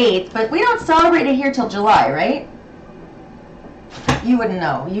 28th, but we don't celebrate it here till July, right? You wouldn't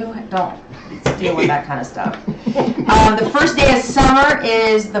know. You don't deal with that kind of stuff. The first day of summer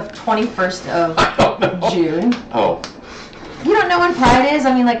is the 21st I don't of know. June. Oh. You don't know when Pride is?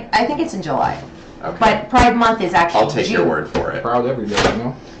 I mean, like, I think it's in July. Okay. But Pride Month is actually I'll take June. your word for it. Proud every day, you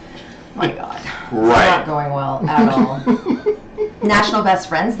know? My God. It's Right. not going well at all. National Best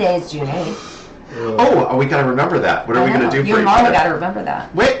Friends Day is June 8th. Oh, we gotta remember that. What are we I gonna know. do for You and each Marla other? got to remember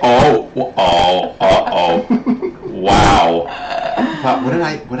that. Wait. Wow. What did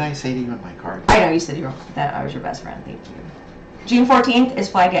I say to you in my card? I know you said that I was your best friend. Thank you. June 14th is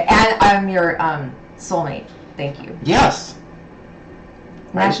Flag Day, and I'm your soulmate. Thank you. Yes.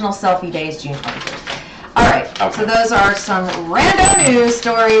 Right. National Selfie Day is June 21st. All right. Okay. So those are some random news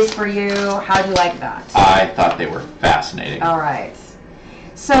stories for you. How do you like that? I thought they were fascinating. All right.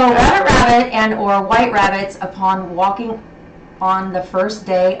 So rabbit rabbit and or white rabbits upon walking on the first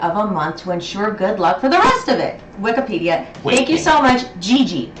day of a month to ensure good luck for the rest of it. Wikipedia. Thank you Waking. so much,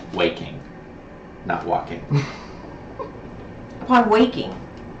 Gigi. Waking, not walking. Upon waking,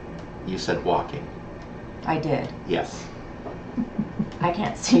 You said walking. I did. Yes. I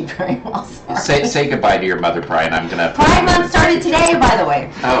can't see very well. Sorry. Say goodbye to your mother, Brian. I'm gonna. Pride Month started today, by the way.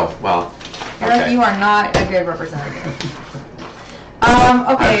 Oh well. You are not a good representative.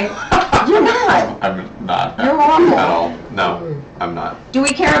 Okay. You're not. I'm not. You're awful. At all. No, I'm not. Do we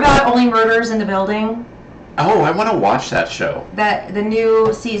care about Only Murders in the Building? Oh, I want to watch that show. That the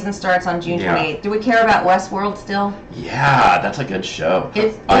new season starts on June Yeah. 28th. Do we care about Westworld still? Yeah, that's a good show.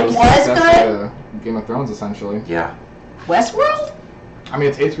 It I- was That's good. Game of Thrones, essentially. Yeah. Westworld? I mean,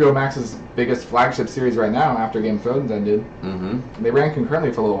 it's HBO Max's biggest flagship series right now after Game of Thrones ended. Mm-hmm. They ran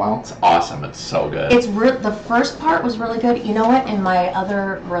concurrently for a little while. It's awesome. It's so good. It's the first part was really good. You know what? In my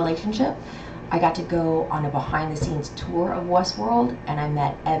other relationship, I got to go on a behind-the-scenes tour of Westworld, and I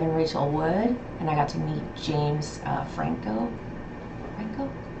met Evan Rachel Wood, and I got to meet James Franco.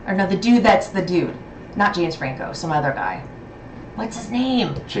 Or no, the dude that's the dude, not James Franco, some other guy. What's his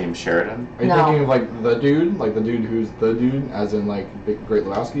name? James Sheridan. Are you No. thinking of like the dude who's the dude, as in like Big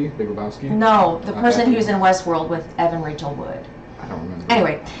Lebowski? No, the Not person that who's dude. in Westworld with Evan Rachel Wood. I don't remember.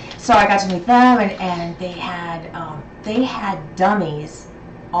 Anyway, so I got to meet them, and they had dummies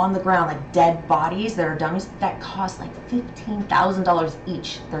on the ground, like dead bodies that are dummies that cost like $15,000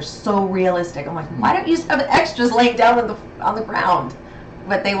 each. They're so realistic. I'm like, why don't you just have extras laying down on the ground?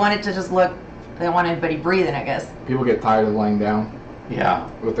 But they wanted to just look. They don't want anybody breathing, I guess. People get tired of lying down Yeah.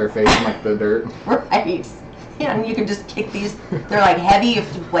 with their face in like the dirt. Right. Yeah, and you can just kick these. They're like heavy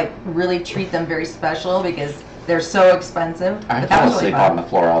if you like really treat them very special because they're so expensive. I But that fall was really asleep fun. on the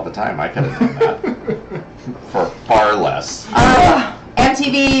floor all the time. I could have done that for goodness.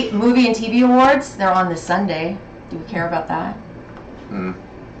 MTV Movie and TV Awards, they're on this Sunday. Do you care about that?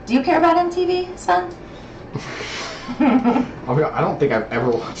 Do you care about MTV, son? I don't think I've ever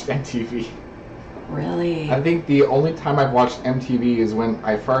watched MTV. Really? I think the only time I've watched MTV is when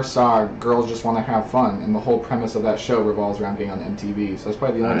I first saw Girls Just Want to Have Fun, and the whole premise of that show revolves around being on MTV. So that's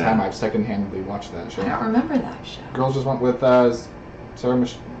probably the only time I've secondhandedly watched that show. I don't remember that show. Girls Just Want with Sarah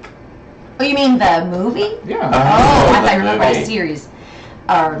Michelle. Oh, you mean the movie? Yeah. Oh, I thought you were talking about a movie. series.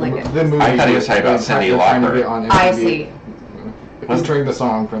 Or like the movie. I thought he was talking about Cyndi Lauper. On MTV. I see. Featuring the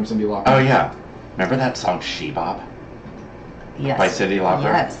song from Cyndi Lauper. Oh yeah, remember that song "She Bop" Yes. by Cyndi Lauper?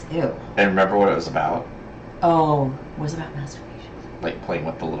 Yes. Ew. And remember what it was about? Oh, it was about masturbation. Like playing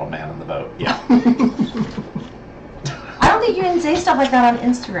with the little man on the boat. Yeah. I don't think you can say stuff like that on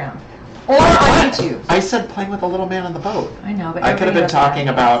Instagram or on YouTube. I said playing with the little man on the boat. I know, but I could have been everybody knows talking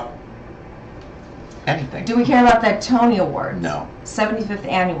that. about anything. Do we care about the Tony Awards? No. 75th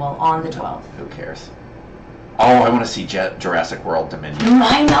annual on the 12th. Who cares? Oh, I want to see Jurassic World Dominion.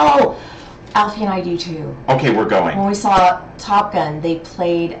 I know. Alfie and I do too. Okay, we're going. When we saw Top Gun, they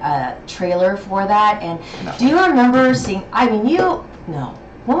played a trailer for that, and No. do you remember seeing? I mean, no.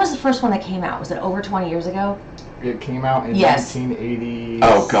 When was the first one that came out? Was it over 20 years ago? It came out in Yes. 1980.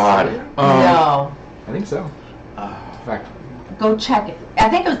 Oh God. No. I think so. In fact, Go check it. I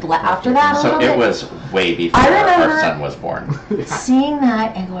think it was after that a So little it bit. was way before I remember- our son was born. Seeing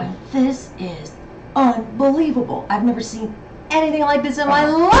that and going, this is unbelievable. I've never seen anything like this in my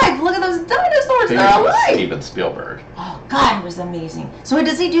life. Look at those dinosaurs. Maybe They're it was alive. Steven Spielberg. Oh God, it was amazing. So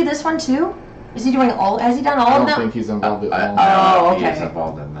does he do this one too? Is he doing all? Has he done all I of don't them? think he's involved at I all. don't know Oh, if he is okay.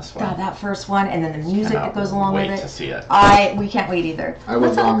 involved in this one. God, that first one, and then the music that Cannot goes along with wait it. to see it. We can't wait either. I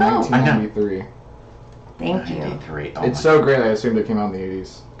was Let's all on go. 1993. Thank you. 93. Oh It's my so great I assumed it came out in the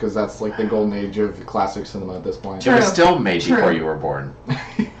 80s, because that's like the golden age of classic cinema at this point. It was True. still made True. before you were born.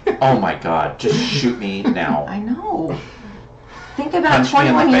 Oh my God! Just shoot me now. I know. Think about Punch me in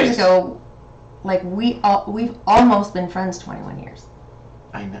the 21 years face. ago. Like we've almost been friends 21 years.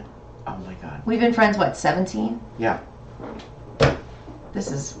 I know. Oh my God. We've been friends, what, 17? Yeah.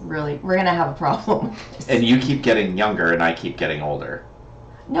 This is really, we're going to have a problem. And you keep getting younger, and I keep getting older.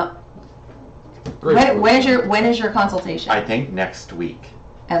 No. Great. When is your consultation? I think next week.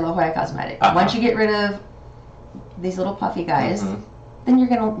 At La Jolla Cosmetic. Uh-huh. Once you get rid of these little puffy guys, Mhm. then you're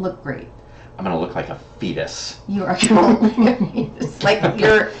going to look great. I'm gonna look like a fetus. You are going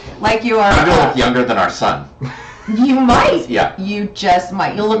to like you are. I'm gonna look younger than our son. You might. Yeah. You just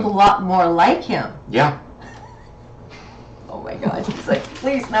might. You'll look a lot more like him. Yeah. Oh my God. He's like,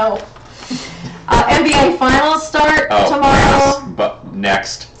 please no. NBA finals start Oh, tomorrow. yes. But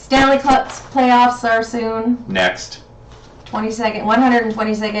next. Stanley Cup playoffs are soon. Next.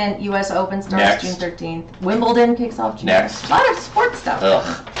 122nd U.S. Open starts Next. June 13th. Wimbledon kicks off June. Next. A lot of sports stuff.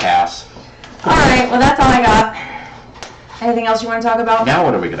 Ugh. Pass. All right. Well, that's all I got. Anything else you want to talk about? Now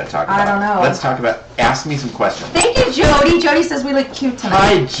what are we gonna talk about? I don't know. Let's talk about. Ask me some questions. Thank you, Jody. Jody says we look cute tonight.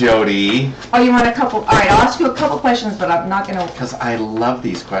 Hi, Jody. Oh, you want a couple? All right, I'll ask you a couple questions, but I'm not gonna. Because I love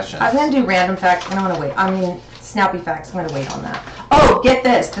these questions. I'm gonna do random facts. I'm gonna wait. I mean, snappy facts. I'm gonna wait on that. Oh, get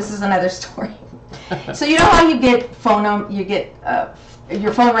this. This is another story. So you know how you get your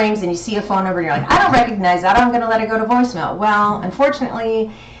phone rings and you see a phone number and you're like, I don't recognize that. I'm gonna let it go to voicemail. Well,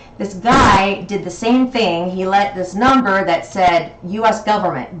 unfortunately, this guy did the same thing. He let this number that said U.S.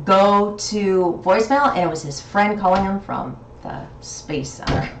 government go to voicemail, and it was his friend calling him from the Space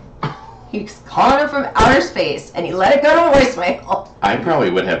Center. He was calling him from outer space, and he let it go to voicemail. I probably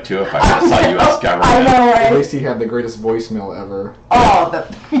would have too if I would have saw U.S. government. I know, At right? least he had the greatest voicemail ever. Oh,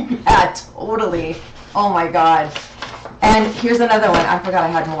 yeah, totally. Oh my God. And here's another one. I forgot I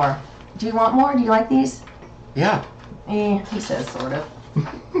had more. Do you want more? Do you like these? Yeah. He says sort of.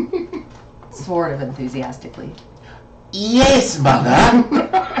 Sort of enthusiastically. Yes, mother.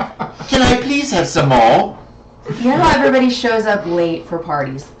 Can I please have some more? You know how everybody shows up late for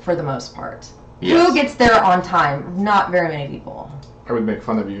parties, for the most part? Yes. Who gets there on time? Not very many people. I would make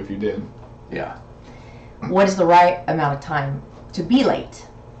fun of you if you did. Yeah. What is the right amount of time to be late?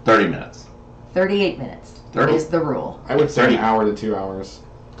 30 minutes. 38 minutes 30? is the rule. I would say 30. an hour to 2 hours.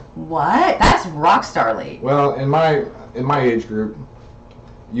 What? That's rock star late. Well, in my age group,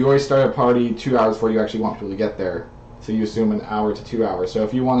 you always start a party 2 hours before you actually want people to get there. So you assume an hour to 2 hours. So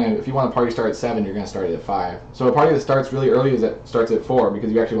if you want a party to start at 7, you're going to start it at 5. So a party that starts really early starts at 4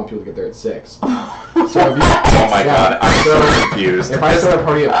 because you actually want people to get there at 6. So if you, Oh my Yeah. God, I'm so confused. if I start a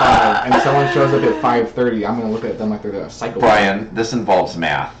party at 5 and someone shows up at 5:30, I'm going to look at them like they're a psycho. Brian, this involves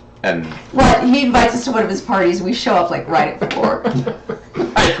math. And Well, he invites us to one of his parties. We show up like right at 4.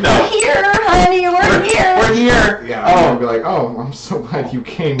 I know. Here, honey, we're here. We're here. Yeah, Oh, I'd be like, oh, I'm so glad you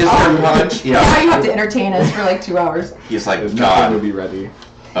came. is there lunch? Now Yeah. you have to entertain us for like 2 hours. He's like, Nothing will God. be ready.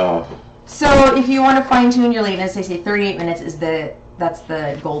 Oh, So if you want to fine tune your lateness, they say 38 minutes is that's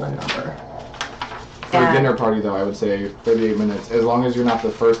the golden number. For a And- dinner party, though, I would say 38 minutes. As long as you're not the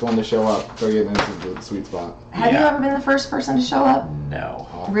first one to show up, 38 minutes is the sweet spot. Have you Yeah. ever been the first person to show up? no.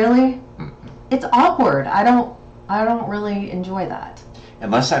 Really? It's awkward. I don't really enjoy that.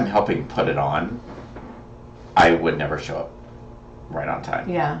 Unless I'm helping put it on, I would never show up right on time.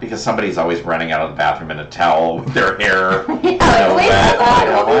 Yeah. Because somebody's always running out of the bathroom in a towel with their hair. Yeah, like, wait, wet. hold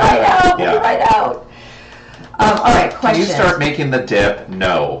on, we'll be right out. We'll Yeah. be right out. All right, Can question. you start making the dip?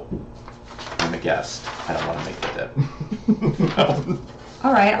 No. I'm a guest. I don't want to make the dip. No.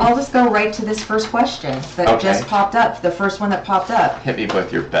 All right, I'll just go right to this first question that Okay. just popped up. The first one that popped up. Hit me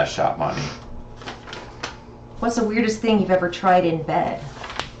with your best shot, Monty. What's the weirdest thing you've ever tried in bed?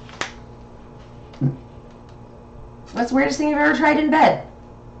 What's the weirdest thing you've ever tried in bed?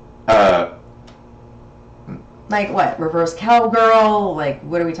 Like what? Reverse cowgirl? Like,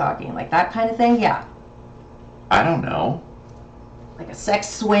 what are we talking? Like that kind of thing? Yeah. I don't know. Like a sex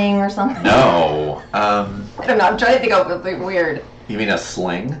swing or something? No. I don't know. I'm trying to think of something weird. You mean a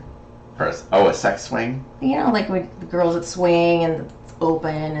sling? Or a sex swing? You know, like with the girls that swing and it's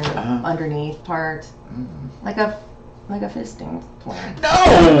open and the Uh-huh. underneath part. Like a fisting swing. No!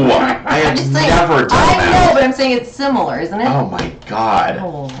 I I'm have just saying, never done I that. know, but I'm saying it's similar, isn't it? Oh my god.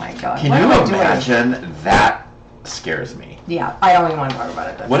 Oh my god. Can What you am I doing? imagine? That scares me. Yeah, I don't even want to talk about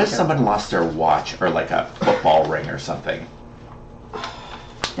it. That's What if scary. someone lost their watch or like a football ring or something?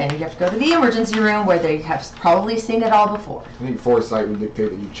 Then you have to go to the emergency room where they have probably seen it all before. I think foresight would dictate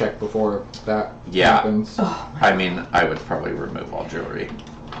that you check before that Yeah. happens. Oh, I mean, I would probably remove all jewelry.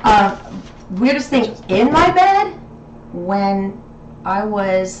 weirdest thing in my bed, when I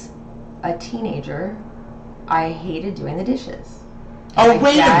was a teenager, I hated doing the dishes. Oh, My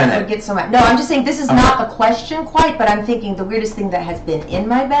wait a dad minute. would get so mad. No, I'm just saying this is not the question quite, but I'm thinking the weirdest thing that has been in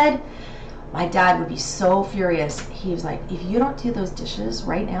my bed, my dad would be so furious. He was like, if you don't do those dishes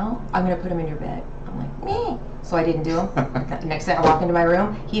right now, I'm going to put them in your bed. I'm like, meh. So I didn't do them. Next time I walk into my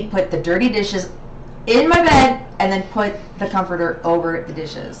room, he'd put the dirty dishes in my bed and then put the comforter over the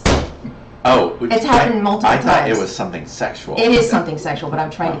dishes. Oh, It's happened multiple I thought times. it was something sexual. It is something sexual, but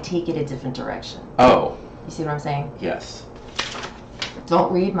I'm trying to take it a different direction. Oh, You see what I'm saying? yes.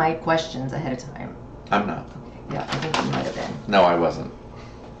 Don't read my questions ahead of time. I'm not. Yeah, I think you might have been. No, I wasn't.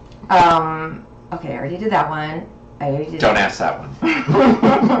 Okay, I already did that one. I already did Don't ask that one.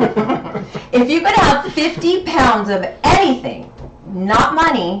 If you could have 50 pounds of anything, not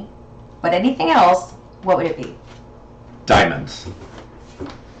money, but anything else, what would it be? Diamonds.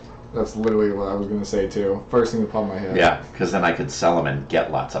 That's literally what I was going to say, too. First thing that popped in my head. Yeah, because then I could sell them and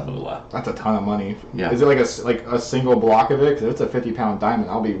get lots of moolah. That's a ton of money. Yeah. Is it like a single block of it? Because if it's a 50-pound diamond,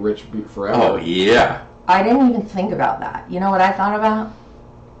 I'll be rich forever. Oh, yeah. I didn't even think about that. You know what I thought about?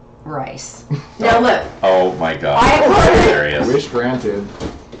 Rice. Now look, Oh my god. I That's ordered- hilarious. Wish granted.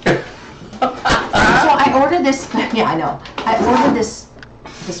 so I ordered this. Yeah, I know. I ordered this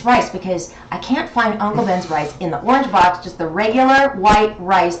rice because I can't find Uncle Ben's rice in the orange box, just the regular white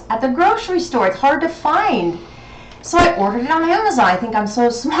rice at the grocery store. It's hard to find. So I ordered it on Amazon. I think I'm so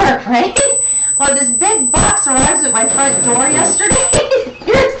smart, right? Well, this big box arrives at my front door yesterday.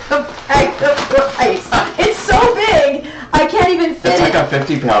 Here's the bag of rice. It's so big, I can't even fit It's like it.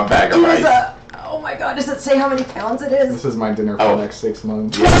 a 50-pound bag of It is rice. oh my god, does it say how many pounds it is? This is my dinner for Oh. the next 6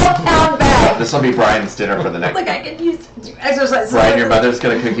 months. 12-pound bag. This will be Brian's dinner for the next... Look, I can use exercise. Brian, your mother's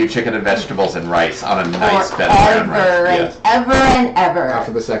going to cook you chicken and vegetables and rice on a nice bed of brown rice. Forever and Yes. ever and ever.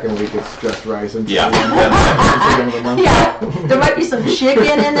 After the second week, it's just rice. And Yeah. Yeah, there might be some chicken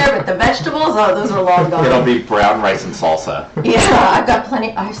in there, but the vegetables, oh, those are long gone. It'll be brown rice and salsa. Yeah, I've got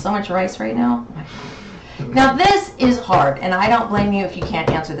plenty. I have so much rice right now. Now this is hard, and I don't blame you if you can't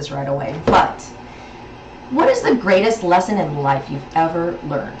answer this right away. But what is the greatest lesson in life you've ever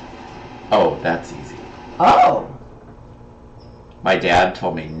learned? Oh, that's easy. Oh, My dad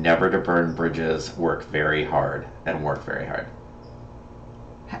told me never to burn bridges, work very hard, and work very hard.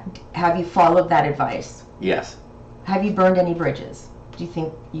 have you followed that advice? Yes. Have you burned any bridges? Do you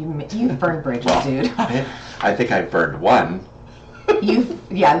think you've burned bridges, Well, dude? I think I burned one. You've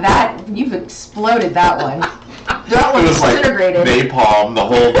exploded that one. That It one was like disintegrated. napalm, the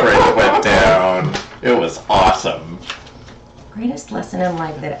whole bridge went down. It was awesome. Greatest lesson in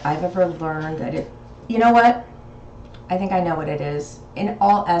life that I've ever learned you know what? I think I know what it is. In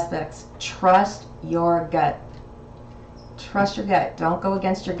all aspects, trust your gut. Trust your gut. Don't go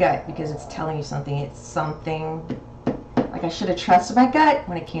against your gut because it's telling you something. It's something like I should have trusted my gut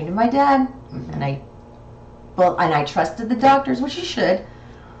when it came to my dad, and I Well, and I trusted the doctors, which you should,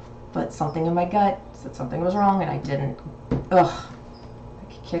 but something in my gut said something was wrong, and I didn't. I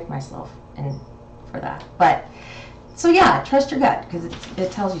could kick myself for that. But, so yeah, trust your gut, because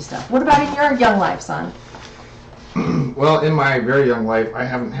it tells you stuff. What about in your young life, son? Well, in my very young life, I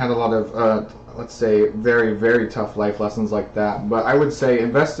haven't had a lot of, let's say, very, very tough life lessons like that. But I would say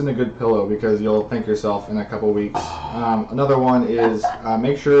invest in a good pillow because you'll thank yourself in a couple weeks. Another one is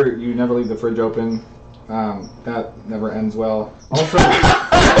make sure you never leave the fridge open. That never ends well. Also,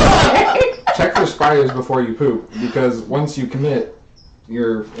 check for spiders before you poop because once you commit,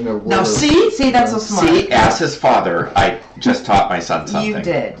 you're in a world. Now, see, that's so smart. See, as his father, I just taught my son something. You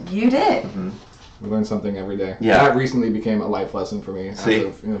did. Mm-hmm. We learn something every day. Yeah. That recently became a life lesson for me as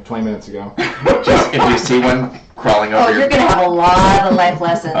of 20 minutes ago. Just if you see one crawling over you're going to have a lot of life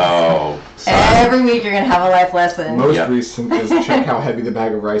lessons. Oh, son. Every week you're going to have a life lesson. Most recent is check how heavy the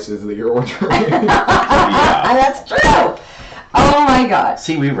bag of rice is that you're ordering. That's true. Oh my God.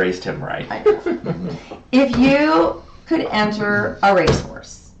 See, we raised him right. If you could enter a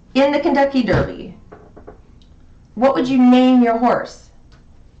racehorse in the Kentucky Derby, what would you name your horse?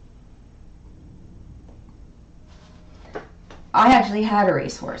 I actually had a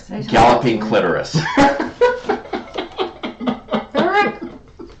racehorse. Galloping Clitoris. Eric,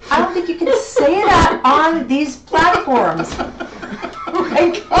 I don't think you can say that on these platforms. Oh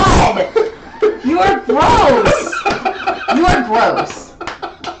my God. You are gross. You are gross.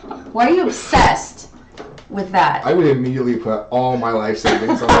 Why are you obsessed with that? I would immediately put all my life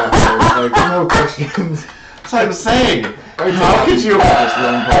savings on that horse. Like, no questions. That's what I'm saying. How could you not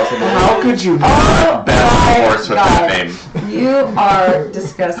bet a horse with that name? You are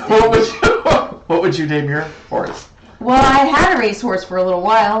disgusting. What would you name your horse? Well, I had a racehorse for a little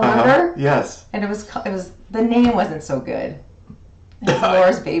while, remember? Yes. And it was the name wasn't so good. It was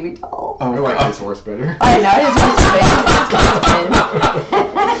Laura's baby doll. I like his horse better. I know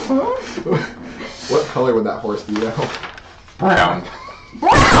his horse. What color would that horse be though? Brown.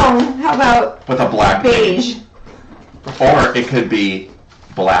 Brown. How about with a black beige? Mane. Or it could be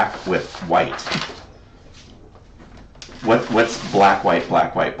black with white. What's black, white,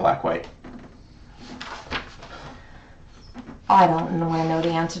 black, white, black, white? I don't know. I know the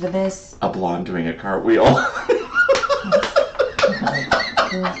answer to this. A blonde doing a cartwheel.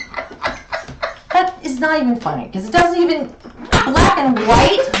 That is not even funny because it doesn't even black and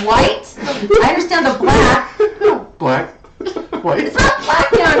white. White. I understand the black. Black. White. It's not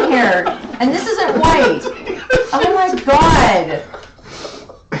black down here, and this isn't white. Oh my God.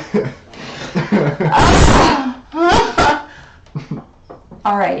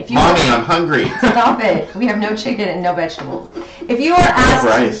 All right. If you Mommy, I'm hungry. Stop it. We have no chicken and no vegetables. If you were asked...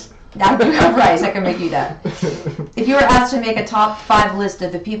 rice. I do have rice. I can make you that. If you were asked to make a top 5 list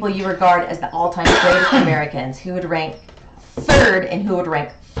of the people you regard as the all-time greatest Americans, who would rank third and who would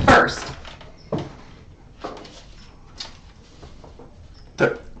rank first?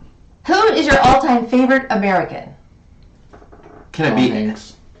 Who is your all-time favorite American? Can it be...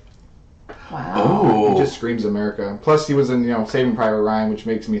 Hanks. Wow. Oh. He just screams America. Plus, he was in, Saving Private Ryan, which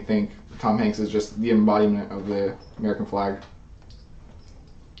makes me think Tom Hanks is just the embodiment of the American flag.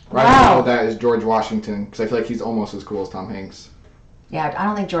 Right below that is George Washington, because I feel like he's almost as cool as Tom Hanks. Yeah, I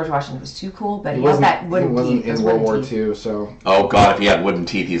don't think George Washington was too cool, but he has that wooden teeth. He wasn't in World War II, so... Oh, God, if he had wooden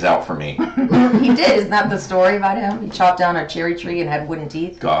teeth, he's out for me. He did. Isn't that the story about him? He chopped down a cherry tree and had wooden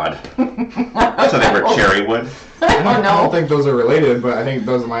teeth. God. So they were cherry wood? I don't know. I don't think those are related, but I think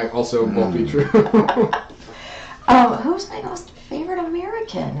those might also both be true. Who's my most favorite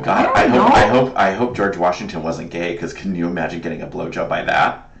American? God, I hope George Washington wasn't gay, because can you imagine getting a blowjob by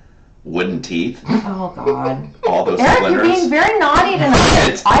that? Wooden teeth? Oh, God. All those Eric, splinters. you're being very naughty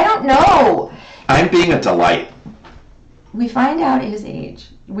tonight. I don't know. I'm being a delight. We find out his age.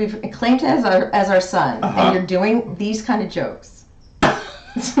 We've claimed him as our son, and you're doing these kind of jokes.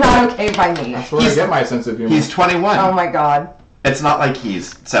 It's not okay by me. That's where I get my sense of humor. He's 21. Oh, my God. It's not like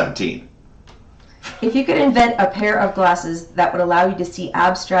he's 17. If you could invent a pair of glasses that would allow you to see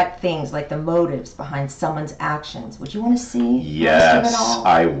abstract things like the motives behind someone's actions, would you want to see Yes, most of it all?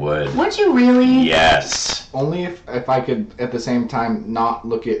 I would. Would you really? Yes. Only if I could, at the same time, not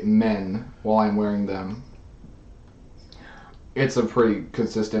look at men while I'm wearing them. It's a pretty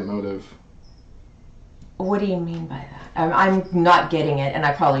consistent motive. What do you mean by that? I'm not getting it, and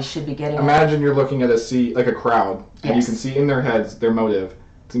I probably should be getting it. Imagine you're looking at a crowd, and you can see in their heads their motive.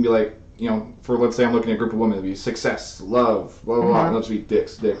 It's going to be like, for let's say I'm looking at a group of women, it'd be success, love, blah, blah, blah. And it'll just be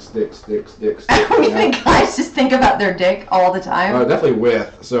dicks. We think guys just think about their dick all the time. Definitely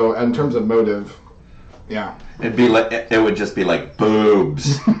with. So in terms of motive, yeah. It would just be like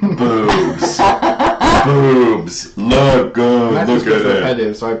boobs, boobs, boobs, boobs look good. And that's Look just at it.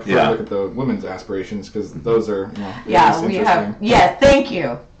 repetitive, so I prefer Yeah. to look at the women's aspirations because those are, Yeah, least we interesting. have. Yeah, thank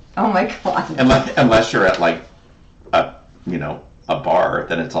you. Oh my god. Unless you're at like a bar,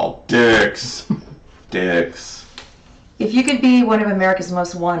 then it's all dicks. If you could be one of America's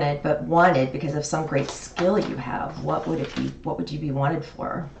most wanted, but wanted because of some great skill you have, what would it be? What would you be wanted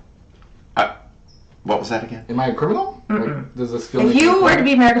for? What was that again? Am I a criminal? Like, does the skill? If you were to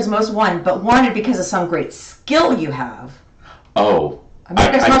be America's most wanted, but wanted because of some great skill you have, Oh,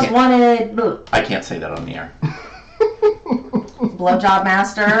 America's I most can't- wanted I can't say that on the air. blowjob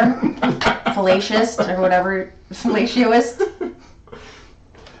master, fallacious or whatever, fellatioist.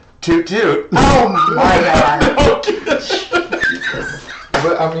 Toot toot. Oh my god.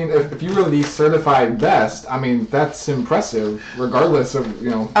 But I mean, if you were the certified best, I mean that's impressive, regardless of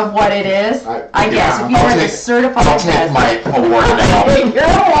Of what it is, I guess yeah, if you I'll were the take- certified I'll take best, my award now. take your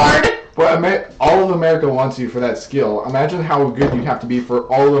award. But all of America wants you for that skill. Imagine how good you'd have to be for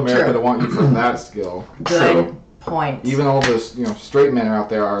all of America True. to want you for that skill. Good point. Even all those straight men out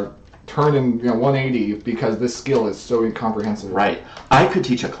there are turning 180 because this skill is so incomprehensible. Right. I could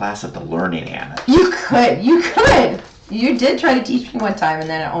teach a class of the learning annex. You could. You did try to teach me one time, and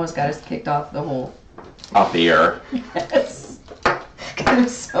then it almost got us kicked off the whole. Off the air. Yes. Because it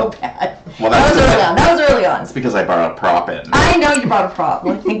was so bad. Well, that was early on. That's because I brought a prop in. I know you brought a prop.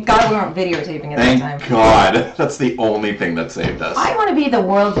 Well, thank God we weren't videotaping at that time. Thank God. That's the only thing that saved us. I want to be the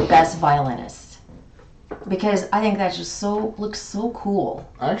world's best violinist because I think that just looks so cool.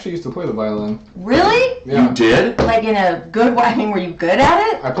 I actually used to play the violin. Really? Yeah. You did? Like in a good way? I mean, were you good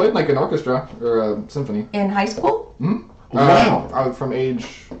at it I played like an orchestra or a symphony. in high school? Wow. I was from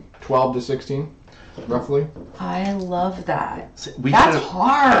age 12 to 16, roughly. I love that. We That's should've-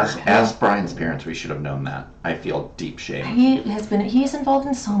 hard. As Brian's parents, we should have known that. I feel deep shame. He's involved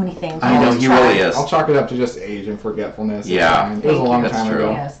in so many things. I know, Always he tries. really is. I'll chalk it up to just age and forgetfulness. It's Yeah. fine. It was a long That's time true.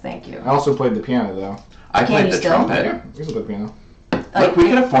 ago. Yes, thank you. I also played the piano though. I Can played you the still? trumpet. Yeah, I used to play the piano. Look, we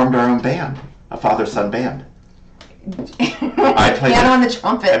could have formed our own band. A father-son band. I played piano the- and the I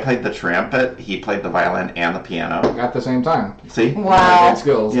trumpet. played the trumpet, he played the violin and the piano. At the same time. See? Wow. Good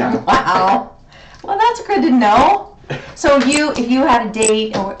skills. Yeah. Wow. Well, that's good to know. So if you had a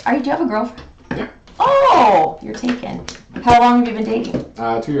date, or do you have a girlfriend? Yeah. Oh, you're taken. How long have you been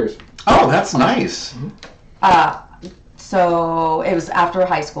dating? 2 years. Oh, that's nice. So it was after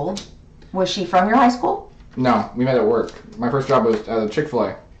high school. Was she from your high school? No, we met at work. My first job was at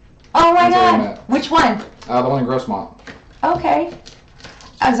Chick-fil-A. Oh my That's where we God. met. Which one? The one in Grossmont. Okay.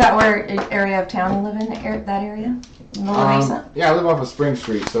 Is that where area of town you live in? That area? Mila Mesa? Yeah, I live off of Spring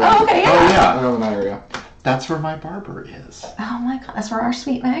Street, so Oh, okay, yeah. Oh, I yeah. live in that area. That's where my barber is. Oh my God, that's where our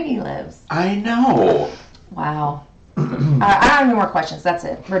sweet Maggie lives. I know. Wow. I don't have any more questions. That's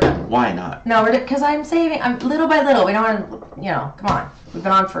it. We're done. Why not? No, because I'm saving. I'm little by little. We don't want to, come on. We've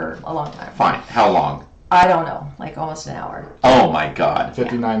been on for a long time. Fine. How long? I don't know, like almost an hour. Oh my God.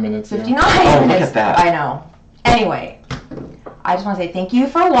 59 minutes. 59 Oh, look minutes. at that. I know. Anyway, I just want to say thank you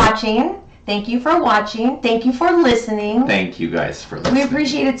for watching. Thank you for watching. Thank you for listening. Thank you guys for listening. We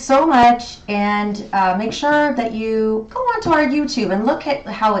appreciate it so much, and make sure that you go onto our YouTube and look at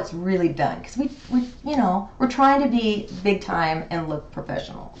how it's really done, because we're trying to be big time and look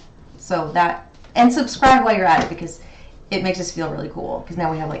professional. So and subscribe while you're at it, because it makes us feel really cool, because now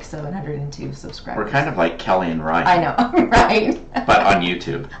we have like 702 subscribers. We're kind of like Kelly and Ryan. I know, right? But on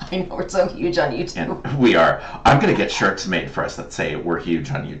YouTube. I know, we're so huge on YouTube. And we are. I'm going to get shirts made for us that say we're huge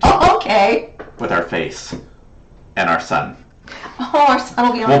on YouTube. Oh, okay. With our face. And our son. Oh, our son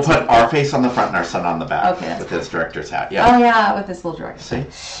will be on We'll it. put our face on the front and our son on the back. Okay, that's with his director's hat. Yeah. Oh, yeah, with this little director. See?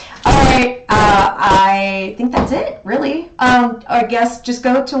 All right, I think that's it, really. I guess just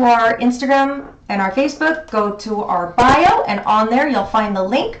go to our Instagram and our Facebook, go to our bio, and on there you'll find the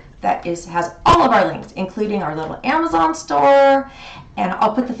link that has all of our links, including our little Amazon store, and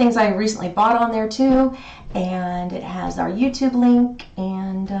I'll put the things I recently bought on there too, and it has our YouTube link,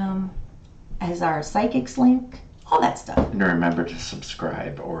 and has our Psychics link, all that stuff. And remember to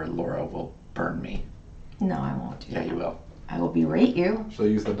subscribe or Laura will burn me. No, I won't do Yeah, that. you will. I will berate you. She'll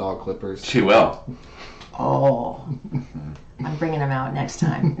use the dog clippers. She will. Oh, I'm bringing them out next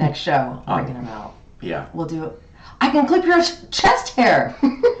time. Next show, I'm bringing them out. Yeah. We'll do it. I can clip your chest hair.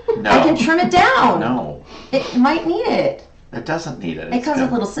 No. I can trim it down. No. It might need it. It doesn't need it. It It's comes with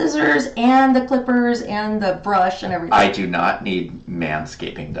good. little scissors and the clippers and the brush and everything. I do not need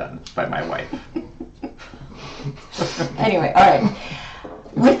manscaping done by my wife. Anyway, all right.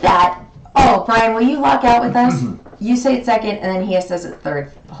 With that, Brian, will you lock out with us? You say it second, and then he says it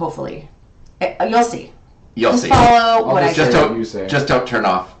third, hopefully. You'll see. You'll Just see. follow what I Just do. don't turn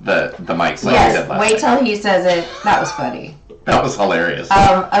off the mics like we Yes, did last wait time. till he says it. That was funny. That was hilarious.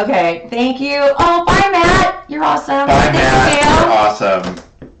 Okay, thank you. Oh, bye, Matt. You're awesome. Bye, Thanks, Matt. Gail. You're awesome.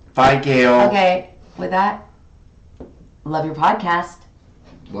 Bye, Gail. Okay, with that, love your podcast.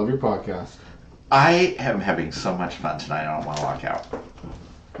 Love your podcast. I am having so much fun tonight. I don't want to walk out.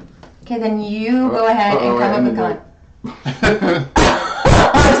 Okay, then you go ahead and come up with Her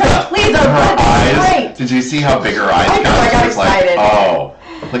please don't eyes. great. Did you see how big her eyes I know, got? I got She was excited. like, oh,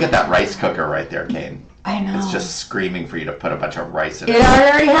 look at that rice cooker right there, Kane. I know. It's just screaming for you to put a bunch of rice in It it.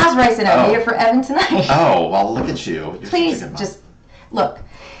 already has rice in it. I Oh. made it for Evan tonight. Oh, well, look at you. You're Please, such a good mom. just look.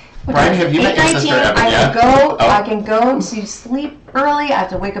 What Brian, time is have it? you met your 8:19. sister Evan I yet? can go. Oh. I can go to sleep early. I have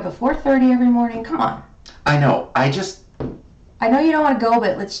to wake up at 4:30 every morning. Come on. I know. I know you don't want to go,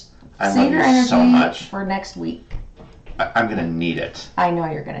 but let's I love save your you energy so much. for next week. I'm going to need it. I know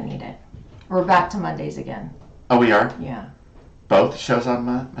you're gonna need it. We're back to Mondays again. Oh, we are? Yeah, Both shows on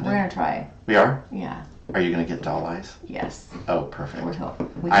Monday? we're gonna try. We are? Yeah. Are you going to get doll eyes? Yes. Oh, perfect. We hope.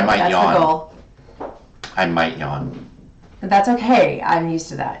 I might that's yawn. the goal. I might yawn. But that's okay. I'm used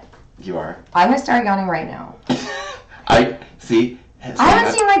to that. You are? I'm gonna start yawning right now. I see. I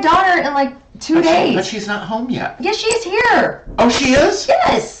haven't seen my daughter in like 2 days. But she's not home yet. Yes, she's here. Oh, she is?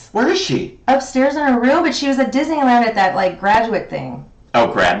 Yes. Where is she? Upstairs in her room, but she was at Disneyland at that like graduate thing. Oh,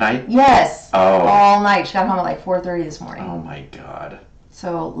 grad night? Yes. Oh. All night. She got home at like 4:30 this morning. Oh my God.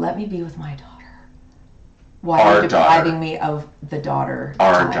 So let me be with my daughter. Why Our are you depriving daughter. me of the daughter?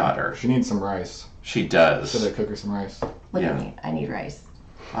 Our time? daughter. She needs some rice. She does. Should I cook her some rice? Look Yeah. at me. I need rice.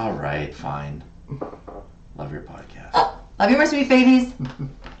 All right, fine. Love your podcast. Love you, my sweet babies.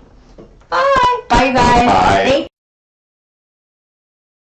 Bye. Bye, you guys. Bye.